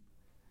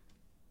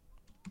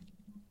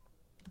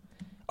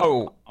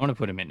 Oh, I'm going to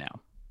put him in now.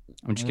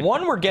 I'm just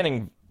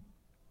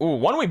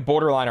one we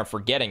borderline are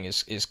forgetting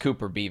is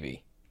Cooper Beebe.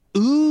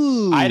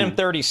 Ooh. I had him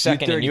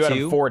 32nd and you had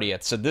him 32?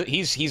 40th. So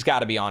he's got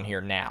to be on here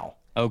now.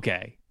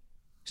 Okay.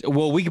 So,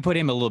 well, we could put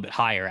him a little bit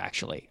higher,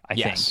 actually. I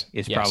think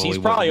is probably he's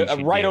what probably we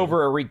should right do.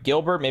 over Arik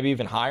Gilbert, maybe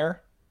even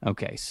higher.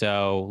 Okay,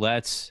 so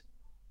let's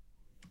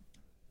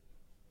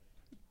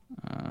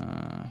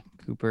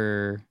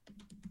Cooper,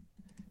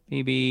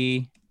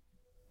 Beebe,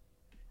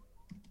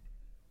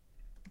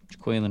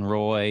 Jaquelin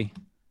Roy,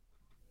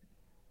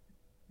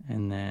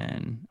 and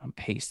then I'm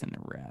pasting the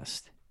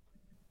rest.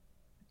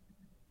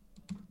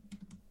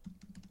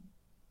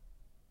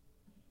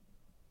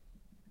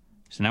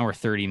 So now we're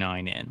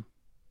 39 in.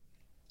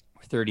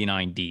 We're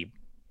 39 deep.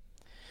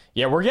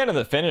 Yeah, we're getting to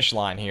the finish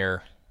line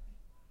here.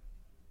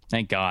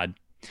 Thank God.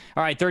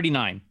 All right,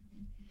 39.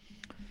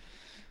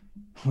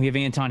 We have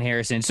Anton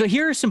Harrison. So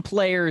here are some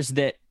players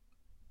that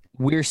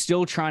we're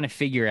still trying to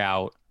figure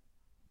out.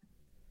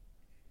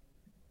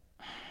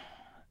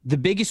 The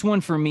biggest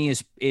one for me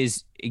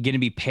is going to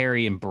be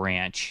Perry and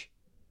Branch.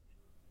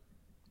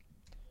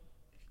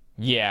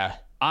 Yeah.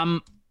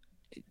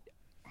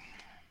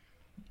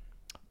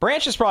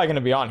 Branch is probably going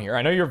to be on here.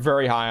 I know you're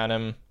very high on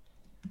him.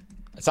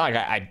 It's not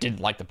like I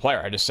didn't like the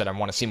player. I just said I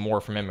want to see more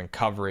from him in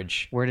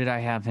coverage. Where did I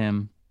have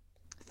him?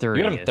 30th.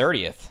 You got him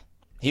 30th.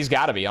 He's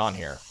got to be on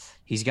here.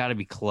 He's got to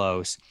be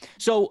close.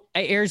 So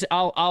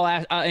I'll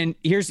ask, and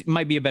here's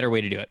might be a better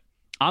way to do it.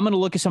 I'm going to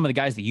look at some of the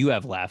guys that you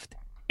have left,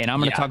 and I'm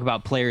going to talk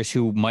about players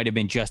who might have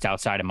been just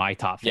outside of my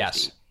top 50.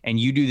 Yes. And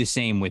you do the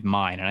same with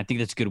mine, and I think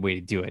that's a good way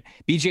to do it.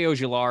 BJ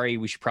Ojulari,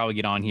 we should probably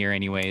get on here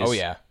anyways. Oh,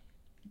 yeah.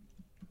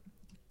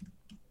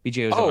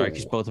 BJ Ojulari,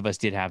 because both of us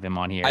did have him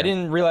on here. I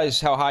didn't realize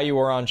how high you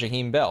were on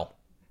Jaheim Bell.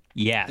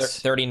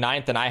 Yes.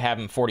 39th, and I have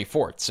him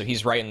 44th, so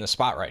he's right in the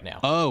spot right now.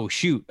 Oh,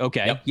 shoot.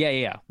 Okay. Yep.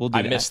 Yeah. We'll do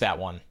that. I missed that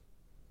one.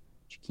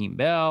 Jakeem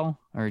Bell,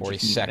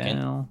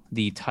 42nd.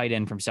 The tight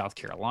end from South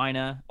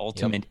Carolina,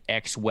 ultimate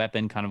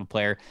X-weapon kind of a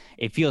player.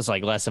 It feels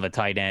like less of a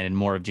tight end and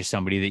more of just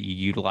somebody that you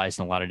utilize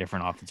in a lot of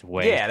different offensive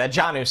ways. Yeah, that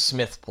Jonnu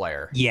Smith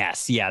player.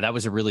 Yes, that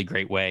was a really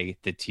great way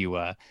that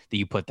you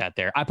put that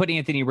there. I put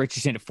Anthony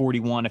Richardson at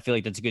 41. I feel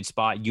like that's a good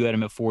spot. You had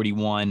him at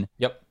 41.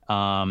 Yep.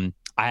 I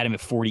had him at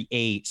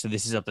 48, so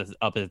this is up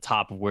at the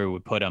top of where we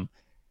would put him.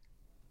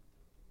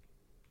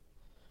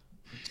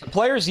 The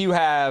players you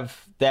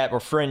have that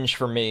were fringe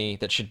for me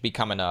that should be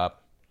coming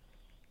up.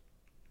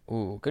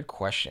 Ooh, good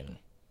question.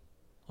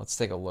 Let's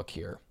take a look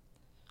here.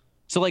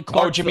 So like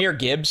Clark, Jahmyr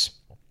Gibbs.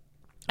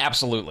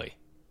 Absolutely.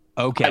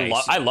 Okay.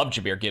 I love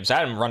Jahmyr Gibbs. I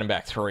had him running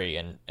back 3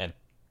 and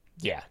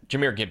yeah,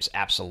 Jahmyr Gibbs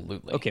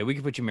absolutely. Okay, we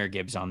can put Jahmyr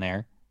Gibbs on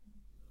there.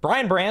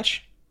 Brian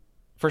Branch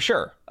for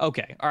sure.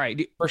 Okay. All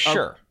right. For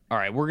sure. All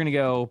right, we're going to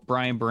go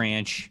Brian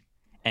Branch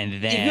and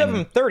then If you have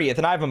him 30th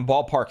and I have him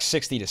ballpark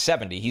 60 to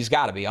 70, he's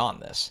got to be on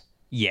this.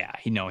 Yeah,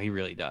 he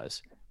really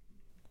does.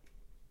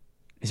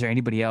 Is there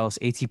anybody else?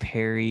 A.T.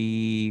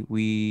 Perry,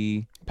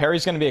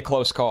 Perry's going to be a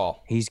close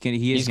call. He's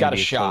got a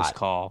shot. Close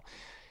call.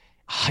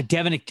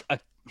 Devin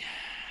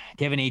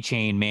A.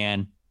 Chain,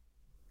 man.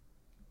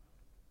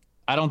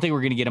 I don't think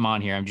we're going to get him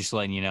on here. I'm just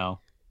letting you know.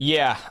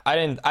 Yeah, I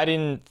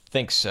didn't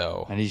think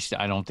so.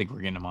 I don't think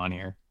we're getting him on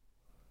here.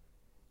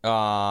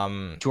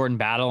 Jordan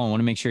Battle, I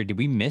want to make sure. Did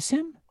we miss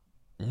him?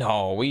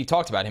 No, we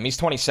talked about him. He's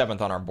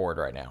 27th on our board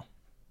right now.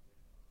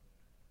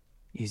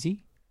 Is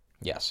he?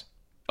 Yes.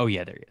 Oh,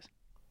 yeah, there he is.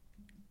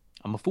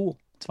 I'm a fool.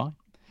 It's fine.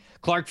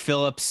 Clark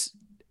Phillips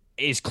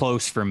is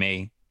close for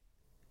me,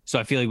 so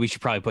I feel like we should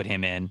probably put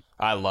him in.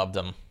 I loved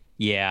him.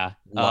 Yeah.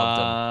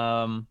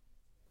 Loved him.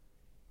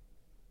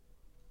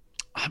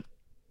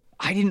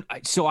 I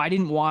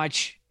didn't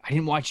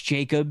watch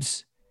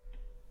Jacobs.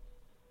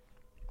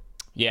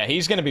 Yeah,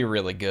 he's going to be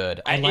really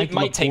good. It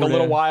might take a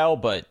little while,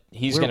 but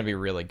he's going to be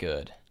really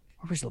good.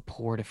 Where was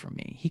Laporta for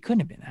me? He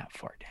couldn't have been that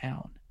far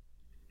down.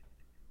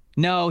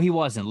 No, he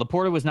wasn't.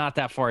 Laporta was not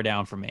that far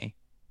down for me.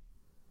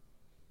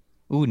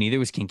 Ooh, neither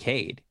was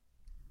Kincaid.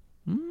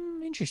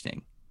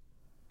 Interesting.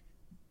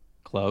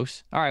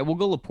 Close. All right, we'll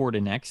go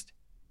Laporta next.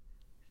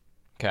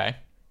 Okay.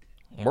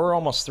 We're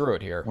almost through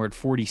it here. We're at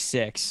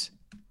 46.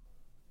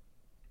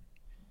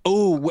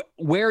 Oh,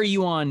 where are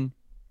you on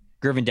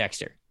Griffin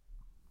Dexter?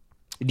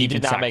 He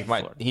did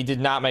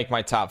not make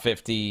my top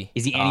 50.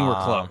 Is he anywhere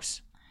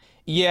close?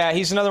 Yeah,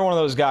 he's another one of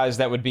those guys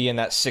that would be in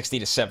that 60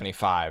 to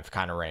 75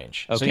 kind of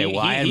range. Okay, so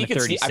I had him at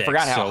 36. I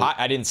forgot how high.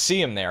 I didn't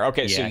see him there.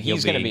 Okay, so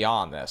he's going to be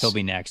on this. He'll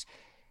be next.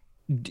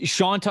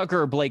 Sean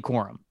Tucker or Blake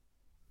Corum?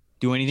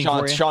 Do anything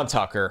for you? Sean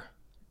Tucker.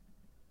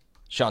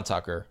 Sean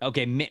Tucker.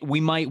 Okay,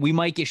 we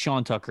might get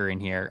Sean Tucker in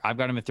here. I've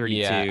got him at 32.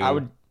 Yeah, I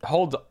would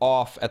hold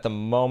off at the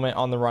moment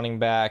on the running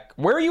back.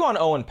 Where are you on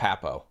Owen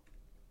Papo?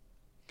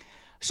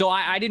 So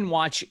I didn't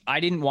watch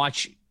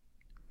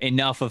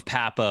enough of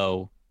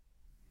Papo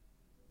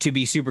to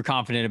be super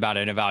confident about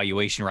an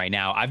evaluation right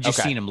now. I've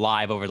just seen him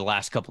live over the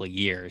last couple of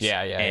years.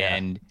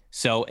 And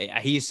so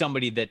he's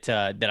somebody that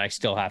I've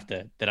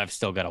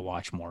still got to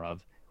watch more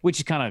of, which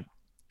is kind of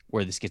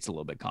where this gets a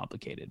little bit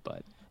complicated.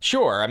 But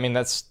sure, I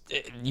mean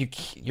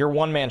you're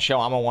one man show.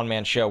 I'm a one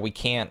man show. We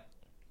can't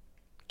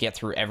get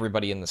through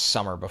everybody in the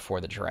summer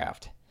before the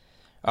draft.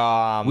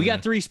 We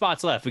got 3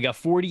 spots left. We got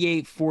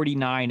 48,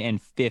 49,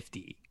 and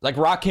 50. Like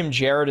Rakim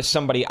Jarrett is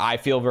somebody I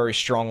feel very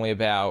strongly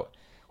about.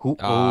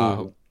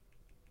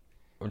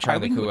 I'm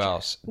trying to think who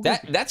else.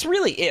 That's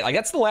really it. Like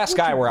that's the last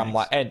guy where I'm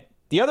like, and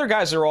the other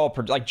guys are all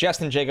like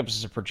Justin Jacobs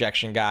is a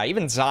projection guy.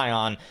 Even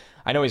Zion,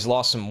 I know he's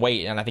lost some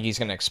weight and I think he's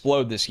going to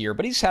explode this year,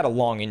 but he's had a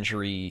long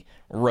injury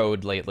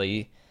road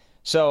lately.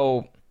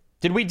 So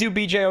did we do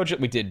BJ Ojolari?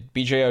 We did.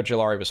 BJ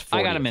Ojolari was 40th.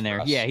 I got him in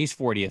there. Yeah, he's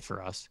 40th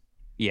for us.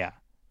 Yeah.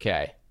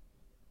 Okay.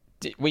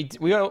 Did we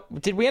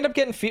end up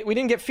getting? We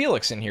didn't get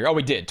Felix in here. Oh,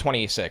 we did.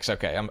 26.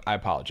 Okay, I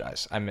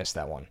apologize. I missed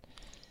that one.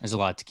 There's a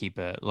lot to keep.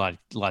 Lot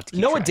to keep.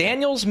 Noah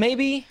Daniels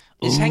maybe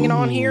is hanging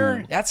on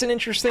here. That's an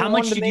interesting. How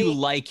one much to did me. you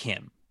like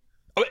him?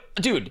 Oh,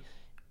 dude,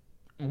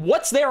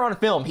 what's there on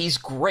film? He's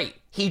great.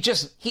 He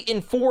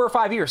in 4 or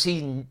 5 years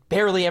he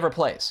barely ever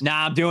plays.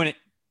 Nah, I'm doing it.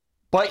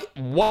 But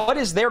what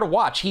is there to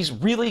watch? He's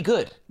really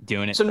good.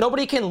 Doing it. So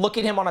nobody can look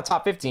at him on a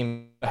top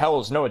 15. The hell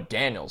is Noah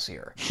Daniels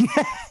here?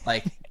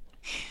 Like,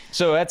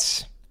 so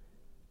that's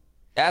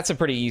a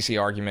pretty easy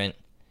argument.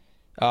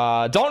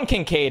 Dalton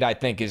Kincaid, I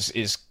think,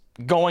 is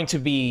going to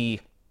be.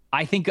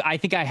 I think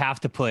I have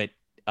to put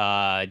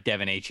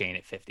Devin A. Chain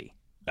at 50.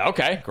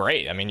 Okay,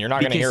 great. I mean, you're not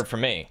going to hear it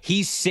from me.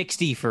 He's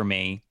 60 for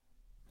me.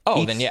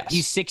 Oh, then yes.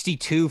 He's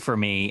 62 for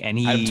me, and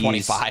he's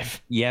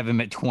 25. You have him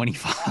at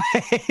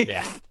 25.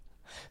 Yeah.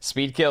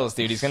 Speed kills,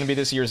 dude. He's going to be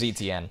this year's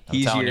ETN.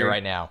 I'm telling you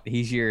right now.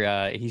 He's your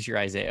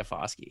Isaiah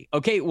Foskey.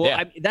 Okay, well,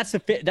 yeah. That's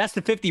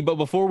the 50. But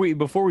before we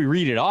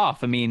read it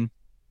off, I mean,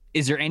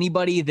 is there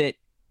anybody that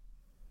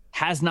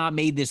has not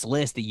made this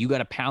list that you got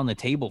to pound the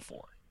table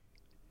for?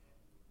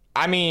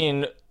 I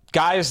mean,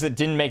 guys that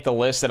didn't make the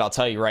list that I'll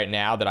tell you right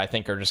now that I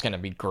think are just going to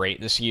be great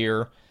this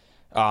year.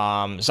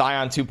 Zion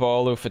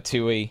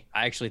Tupuolu-Fatui.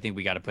 I actually think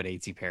we got to put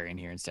A.T. Perry in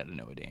here instead of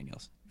Noah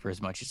Daniels for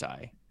as much as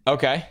I.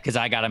 Okay. Because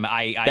I got him.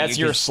 That's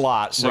your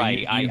slot, so right,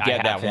 you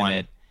get that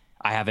one.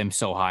 I have him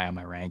so high on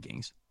my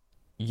rankings.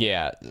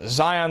 Yeah.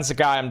 Zion's the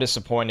guy I'm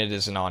disappointed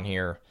isn't on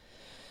here.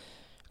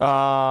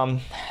 I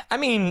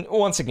mean,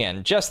 once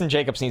again, Justin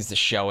Jacobs needs to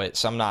show it,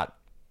 so I'm not,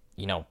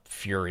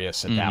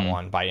 furious at that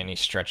one by any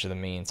stretch of the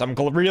means. I'm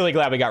really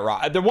glad we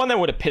got the one that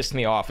would have pissed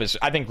me off is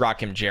I think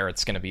Rakim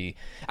Jarrett's going to be.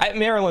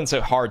 Maryland's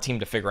a hard team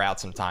to figure out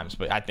sometimes,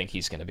 but I think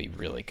he's going to be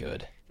really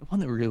good. The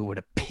one that really would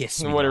have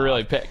pissed me would have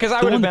really pissed because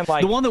I would have been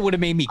like the one that would have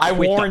made me quit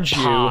the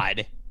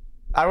pod.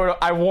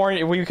 I warned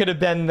you. We could have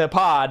been the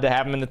pod to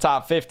have him in the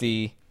top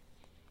 50.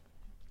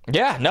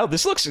 Yeah, no,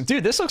 this looks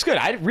good.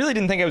 I really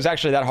didn't think it was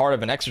actually that hard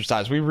of an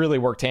exercise. We really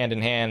worked hand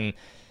in hand.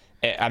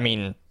 I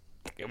mean,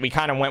 we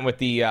kind of went with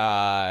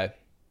the,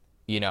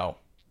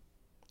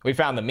 we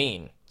found the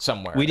mean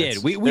somewhere. We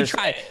did.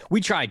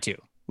 We tried to.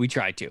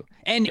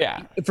 And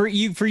yeah. for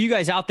you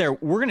guys out there,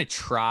 we're going to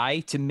try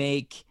to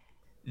make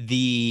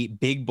the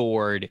big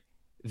board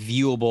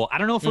viewable. I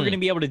don't know if we're going to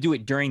be able to do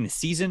it during the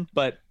season,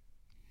 but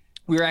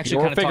we were actually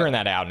we're figuring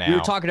that out now. We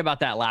were talking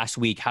about that last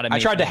week. How to? I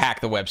tried to hack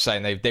the website,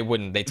 and they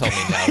wouldn't. They told me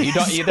no. You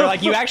don't. They're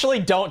like, you actually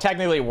don't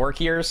technically work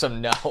here, so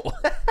no.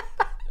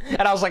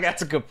 And I was like,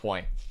 that's a good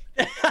point.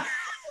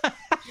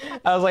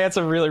 I was like, that's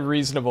a really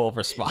reasonable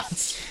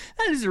response.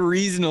 That is a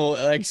reasonable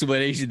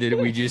explanation that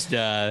we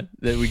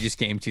just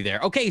came to there.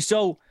 Okay,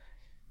 so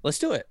let's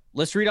do it.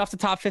 Let's read off the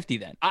top 50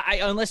 then.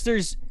 Unless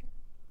there's.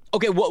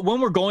 Okay, when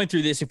we're going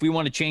through this, if we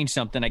want to change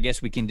something, I guess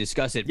we can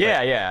discuss it.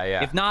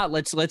 Yeah. If not,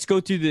 let's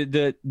go through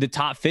the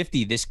top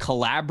 50, this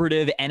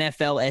collaborative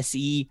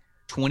NFLSE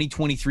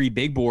 2023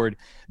 big board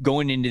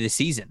going into the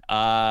season.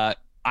 I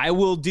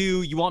will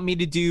do. You want me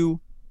to do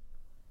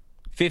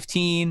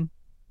 15,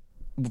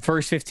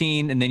 first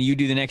 15, and then you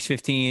do the next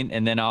 15,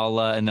 and then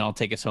I'll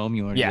take us home.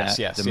 You want to do that?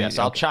 Yes.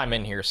 I'll chime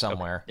in here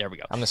somewhere. Okay, there we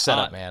go. I'm the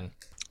setup man.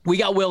 We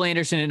got Will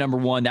Anderson at number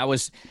 1. That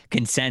was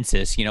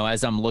consensus.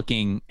 As I'm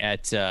looking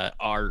at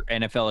our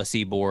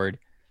NFLSE board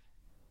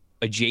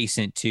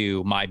adjacent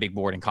to my big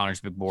board and Connor's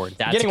big board.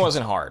 Getting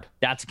wasn't hard.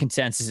 That's a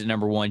consensus at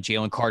number 1.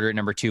 Jalen Carter at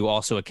number 2,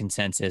 also a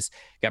consensus.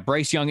 Got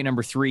Bryce Young at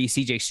number 3,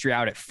 CJ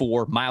Stroud at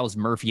 4, Miles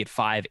Murphy at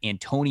 5,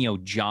 Antonio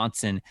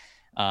Johnson,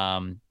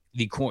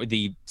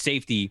 the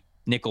safety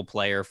nickel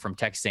player from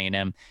Texas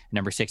A&M.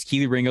 Number 6,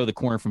 Keely Ringo, the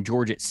corner from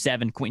Georgia at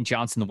 7. Quentin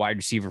Johnson, the wide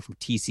receiver from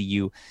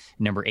TCU.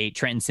 Number 8,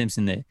 Trenton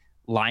Simpson, the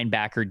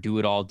linebacker,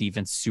 do-it-all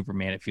defense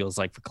Superman, it feels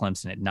like, for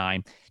Clemson at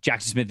 9.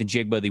 Jackson Smith and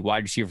Jigba, the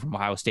wide receiver from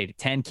Ohio State at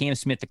 10. Cam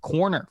Smith, the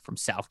corner from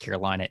South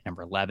Carolina at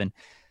number 11.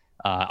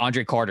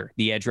 Andre Carter,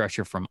 the edge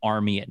rusher from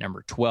Army at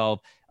number 12.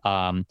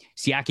 Siaka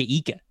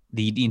Ika,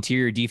 the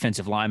interior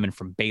defensive lineman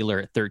from Baylor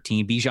at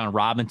 13. Bijan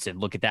Robinson,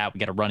 look at that. We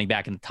got a running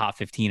back in the top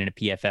 15 in a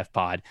PFF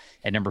pod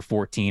at number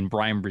 14.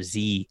 Brian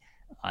Brzee,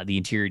 the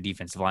interior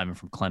defensive lineman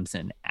from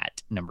Clemson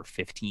at number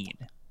 15.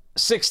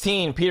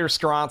 16, Peter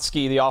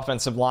Skoronsky, the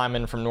offensive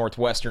lineman from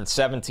Northwestern.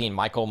 17,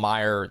 Michael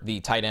Meyer,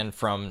 the tight end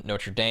from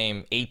Notre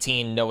Dame.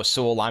 18, Noah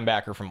Sewell,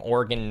 linebacker from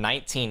Oregon.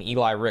 19,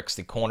 Eli Ricks,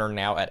 the corner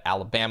now at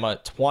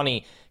Alabama.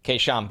 20,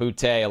 Keishawn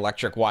Butte,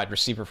 electric wide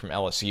receiver from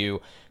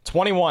LSU.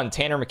 21,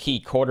 Tanner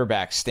McKee,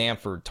 quarterback,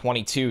 Stanford.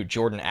 22,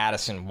 Jordan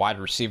Addison, wide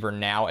receiver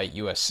now at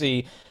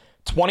USC.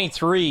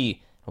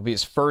 23, will be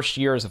his first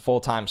year as a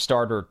full-time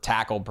starter,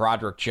 tackle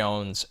Broderick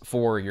Jones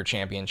for your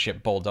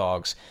championship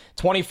Bulldogs.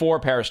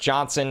 24, Paris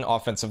Johnson,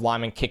 offensive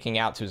lineman, kicking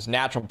out to his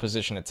natural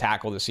position at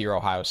tackle this year,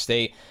 Ohio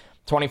State.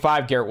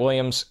 25, Garrett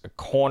Williams, a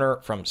corner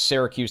from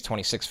Syracuse.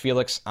 26,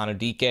 Felix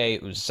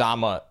Anudike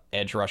Uzama,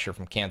 edge rusher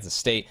from Kansas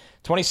State.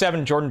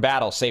 27, Jordan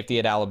Battle, safety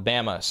at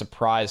Alabama,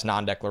 surprise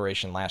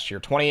non-declaration last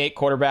year. 28,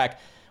 quarterback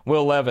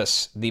Will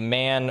Levis, the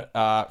man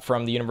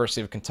from the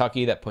University of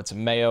Kentucky that puts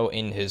mayo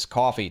in his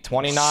coffee.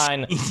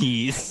 29,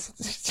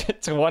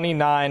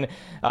 29,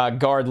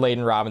 guard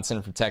Layden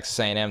Robinson from Texas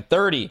A&M.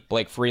 30,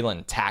 Blake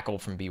Freeland, tackle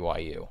from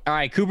BYU. All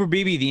right, Cooper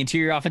Beebe, the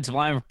interior offensive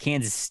lineman from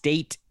Kansas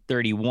State,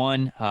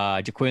 31.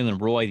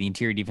 Jaquelin Roy, the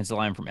interior defensive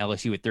lineman from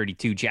LSU at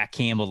 32. Jack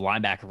Campbell, the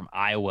linebacker from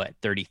Iowa at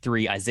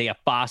 33. Isaiah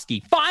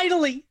Foskey,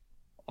 finally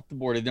off the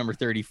board at number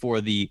 34,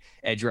 the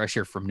edge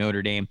rusher from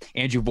Notre Dame.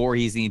 Andrew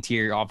Voorhees, the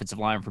interior offensive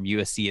lineman from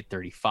USC at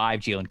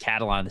 35. Jalen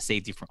Catalon, the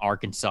safety from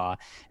Arkansas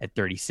at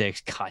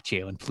 36. God,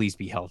 Jalen, please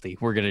be healthy.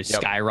 We're going to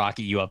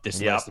skyrocket you up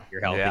this list if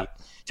you're healthy.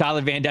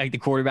 Tyler Van Dyke, the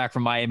quarterback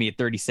from Miami at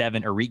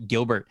 37. Arik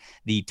Gilbert,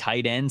 the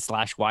tight end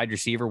 / wide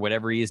receiver,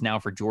 whatever he is now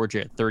for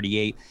Georgia at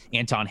 38.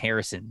 Anton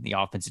Harrison, the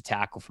offensive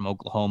tackle from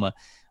Oklahoma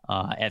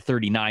at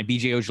 39.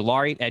 BJ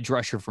Ojulari, edge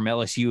rusher from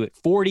LSU at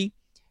 40.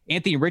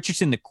 Anthony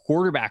Richardson, the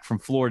quarterback from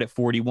Florida at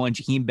 41.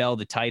 Jaheim Bell,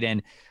 the tight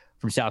end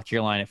from South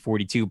Carolina at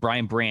 42.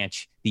 Brian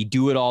Branch, the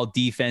do-it-all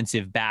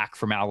defensive back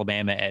from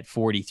Alabama at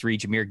 43.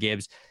 Jahmyr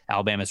Gibbs,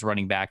 Alabama's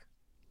running back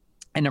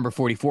at number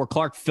 44.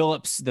 Clark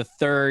Phillips, the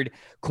third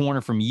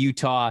corner from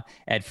Utah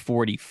at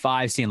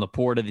 45. Sam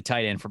Laporta, the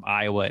tight end from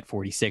Iowa at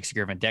 46.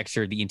 Gervin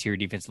Dexter, the interior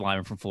defensive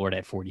lineman from Florida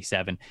at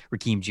 47.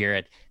 Raheem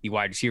Jarrett, the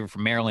wide receiver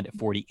from Maryland at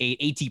 48.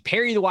 A.T.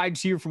 Perry, the wide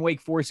receiver from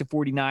Wake Forest at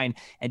 49.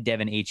 And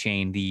Devin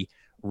Achane, the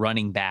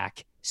running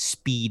back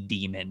speed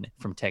demon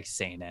from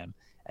Texas A&M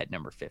at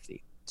number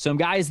 50. Some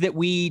guys that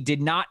we did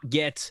not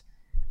get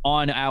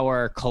on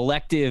our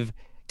collective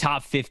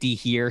top 50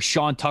 here.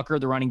 Sean Tucker,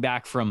 the running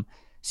back from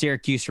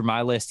Syracuse, from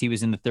my list, he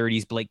was in the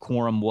 30s. Blake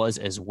Corum was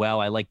as well.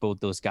 I like both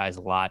those guys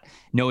a lot.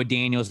 Noah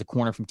Daniels, the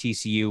corner from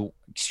TCU,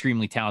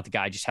 extremely talented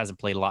guy, just hasn't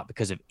played a lot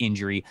because of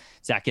injury.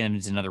 Zach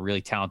Evans, another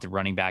really talented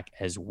running back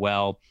as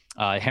well.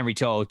 Henry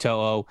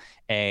To'o,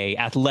 a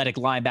athletic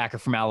linebacker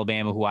from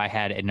Alabama, who I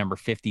had at number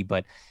 50.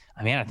 But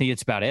I mean, I think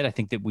it's about it. I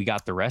think that we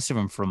got the rest of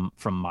them from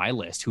my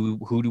list.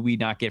 Who do we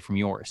not get from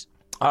yours?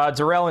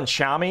 Darrell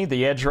Nchami,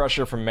 the edge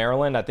rusher from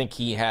Maryland. I think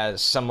he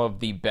has some of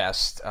the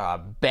best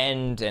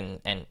bend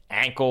and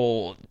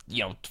ankle,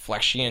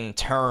 flexion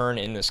turn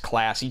in this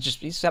class.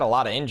 He's had a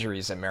lot of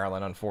injuries at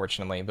Maryland,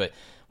 unfortunately, but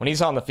when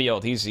he's on the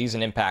field, he's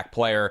an impact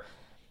player.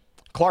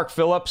 Clark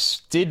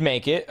Phillips did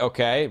make it.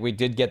 Okay, we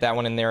did get that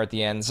one in there at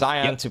the end.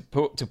 Zion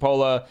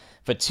Tupola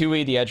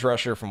Fatui, the edge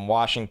rusher from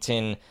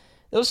Washington.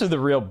 Those are the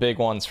real big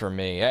ones for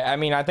me. I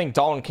mean, I think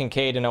Dalton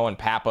Kincaid and Owen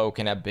Papo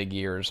can have big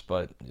years,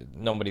 but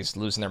nobody's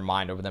losing their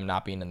mind over them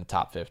not being in the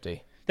top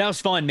 50. That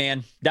was fun,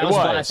 man. That was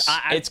fun.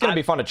 It's going to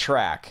be fun to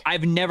track.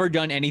 I've never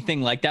done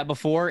anything like that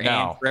before. No.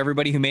 And for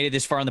everybody who made it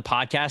this far on the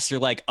podcast, they're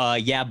like,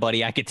 yeah,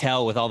 buddy, I could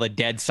tell with all the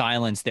dead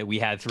silence that we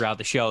had throughout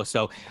the show.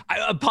 So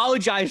I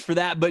apologize for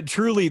that. But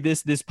truly,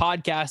 this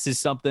podcast is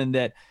something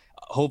that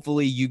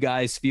hopefully you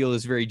guys feel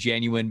is very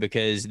genuine,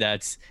 because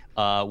that's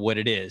what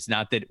it is.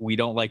 Not that we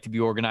don't like to be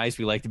organized.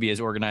 We like to be as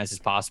organized as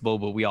possible,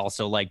 but we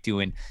also like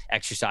doing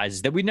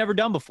exercises that we've never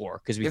done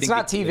before, because it's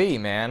not TV,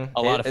 man.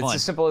 A lot of fun. It's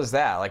as simple as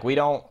that. Like we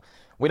don't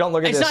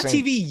look at it's this. It's not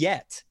TV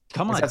yet.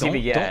 Come on,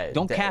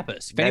 don't cap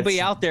us. If anybody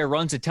out there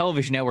runs a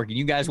television network and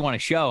you guys want a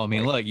show, I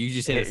mean, look, you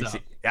just hit us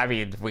up. I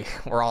mean,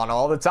 we're on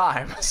all the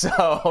time.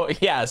 So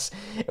yes,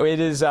 it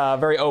is a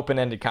very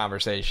open-ended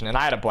conversation, and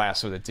I had a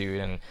blast with it,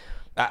 dude. And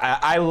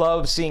I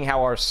love seeing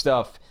how our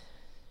stuff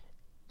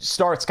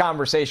starts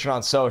conversation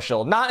on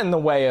social, not in the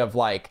way of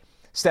like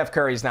Steph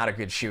Curry's not a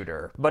good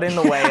shooter, but in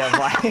the way of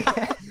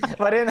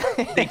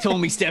like, they told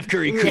me Steph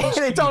Curry couldn't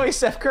shoot. They told me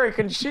Steph Curry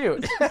couldn't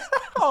shoot.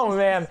 Oh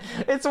man,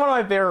 it's one of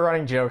my favorite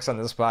running jokes on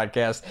this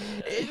podcast.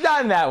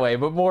 Not in that way,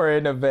 but more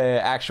in an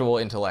actual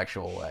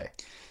intellectual way.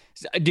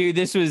 Dude,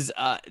 this was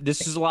a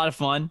lot of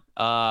fun.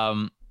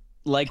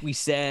 like we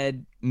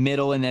said,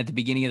 middle and at the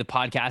beginning of the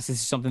podcast, this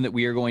is something that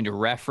we are going to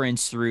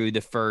reference through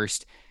the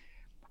first,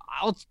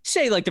 I'll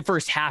say like the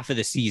first half of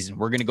the season.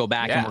 We're going to go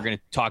back and we're going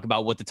to talk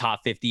about what the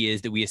top 50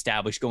 is that we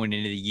established going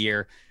into the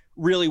year.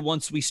 Really,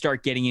 once we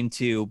start getting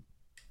into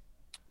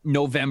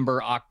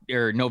November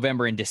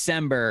and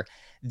December,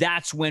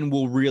 that's when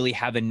we'll really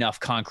have enough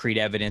concrete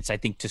evidence, I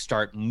think, to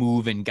start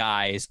moving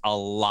guys a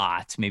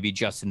lot, maybe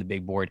just in the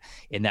big board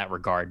in that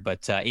regard.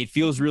 But it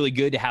feels really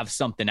good to have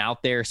something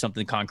out there,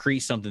 something concrete,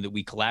 something that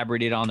we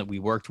collaborated on, that we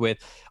worked with.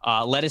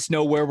 Let us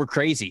know where we're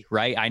crazy,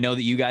 right? I know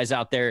that you guys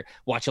out there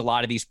watch a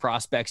lot of these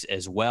prospects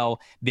as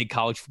well. Big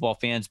college football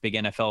fans, big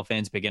NFL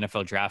fans, big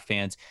NFL draft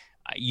fans.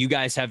 You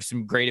guys have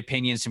some great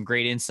opinions, some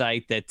great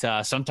insight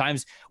that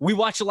sometimes we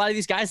watch a lot of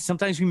these guys. And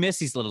sometimes we miss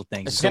these little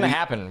things. It's going to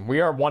happen.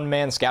 We are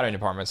one-man scouting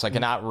department, so I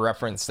cannot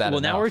reference that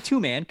enough. Now we're a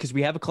two-man because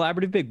we have a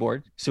collaborative big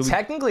board. So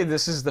technically,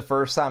 this is the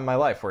first time in my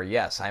life where,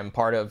 yes, I am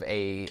part of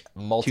a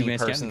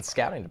multi-person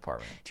scouting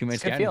department. Two-man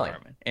scouting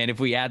department. And if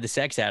we add the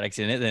sex addicts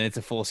in it, then it's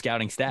a full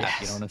scouting staff.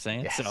 Yes. You know what I'm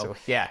saying? Yes. So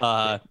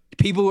yeah.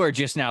 People who are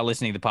just now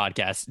listening to the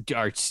podcast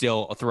are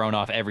still thrown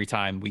off every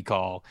time we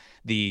call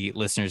the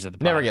listeners of the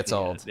podcast. Never gets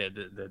old.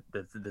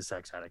 The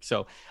sex addict.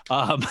 So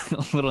a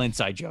little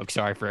inside joke.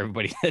 Sorry for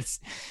everybody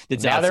that's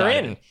now they're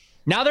in.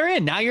 Now they're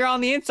in. Now you're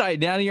on the inside.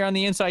 Now you're on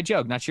the inside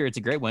joke. Not sure it's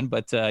a great one,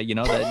 but you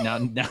know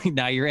that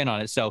now you're in on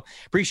it. So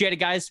appreciate it,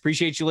 guys.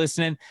 Appreciate you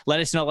listening. Let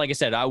us know. Like I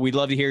said, we'd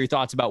love to hear your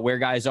thoughts about where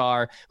guys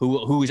are,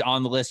 who's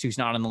on the list, who's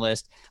not on the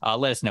list.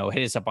 Let us know.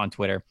 Hit us up on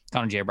Twitter,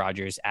 Connor J.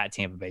 Rogers at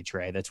Tampa Bay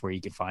Trey. That's where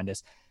you can find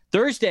us.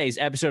 Thursday's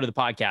episode of the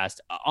podcast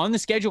on the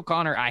schedule,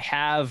 Connor, I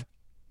have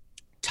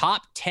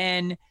top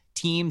 10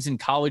 teams in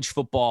college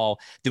football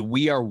that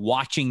we are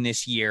watching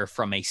this year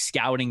from a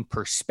scouting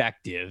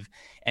perspective.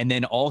 And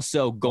then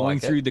also going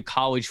through the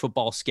college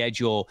football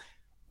schedule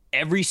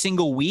every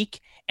single week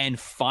and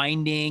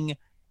finding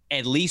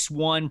at least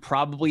one,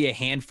 probably a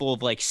handful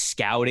of like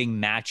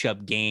scouting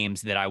matchup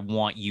games that I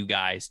want you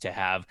guys to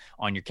have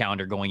on your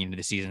calendar going into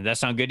the season. Does that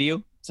sound good to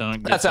you?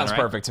 That sounds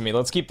perfect to me.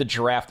 Let's keep the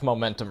draft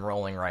momentum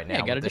rolling right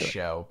now with the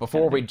show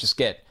before we just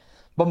get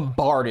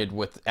bombarded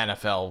with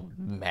NFL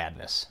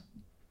madness.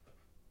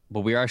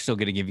 But we are still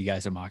going to give you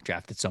guys a mock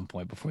draft at some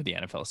point before the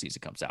NFL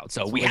season comes out.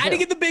 So we had to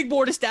get the big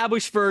board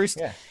established first.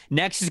 Yeah.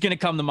 Next is going to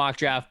come the mock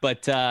draft,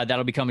 but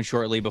that'll be coming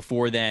shortly.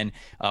 Before then,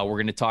 we're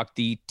going to talk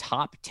the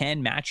top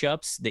 10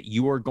 matchups that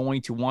you are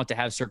going to want to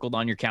have circled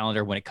on your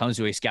calendar when it comes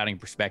to a scouting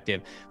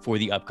perspective for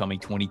the upcoming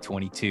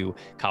 2022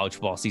 college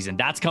football season.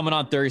 That's coming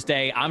on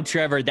Thursday. I'm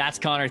Trevor. That's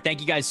Connor.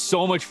 Thank you guys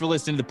so much for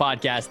listening to the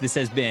podcast. This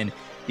has been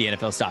the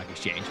NFL Stock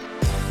Exchange.